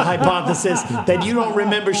support the hypothesis that you don't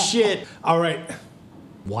remember shit. All right.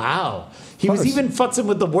 Wow. He was even futzing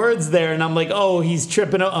with the words there, and I'm like, oh, he's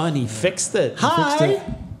tripping out. And he fixed it. Hi.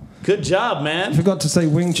 Good job, man. I forgot to say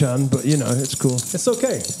Wing Chun, but, it's cool. It's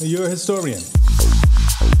okay. You're a historian.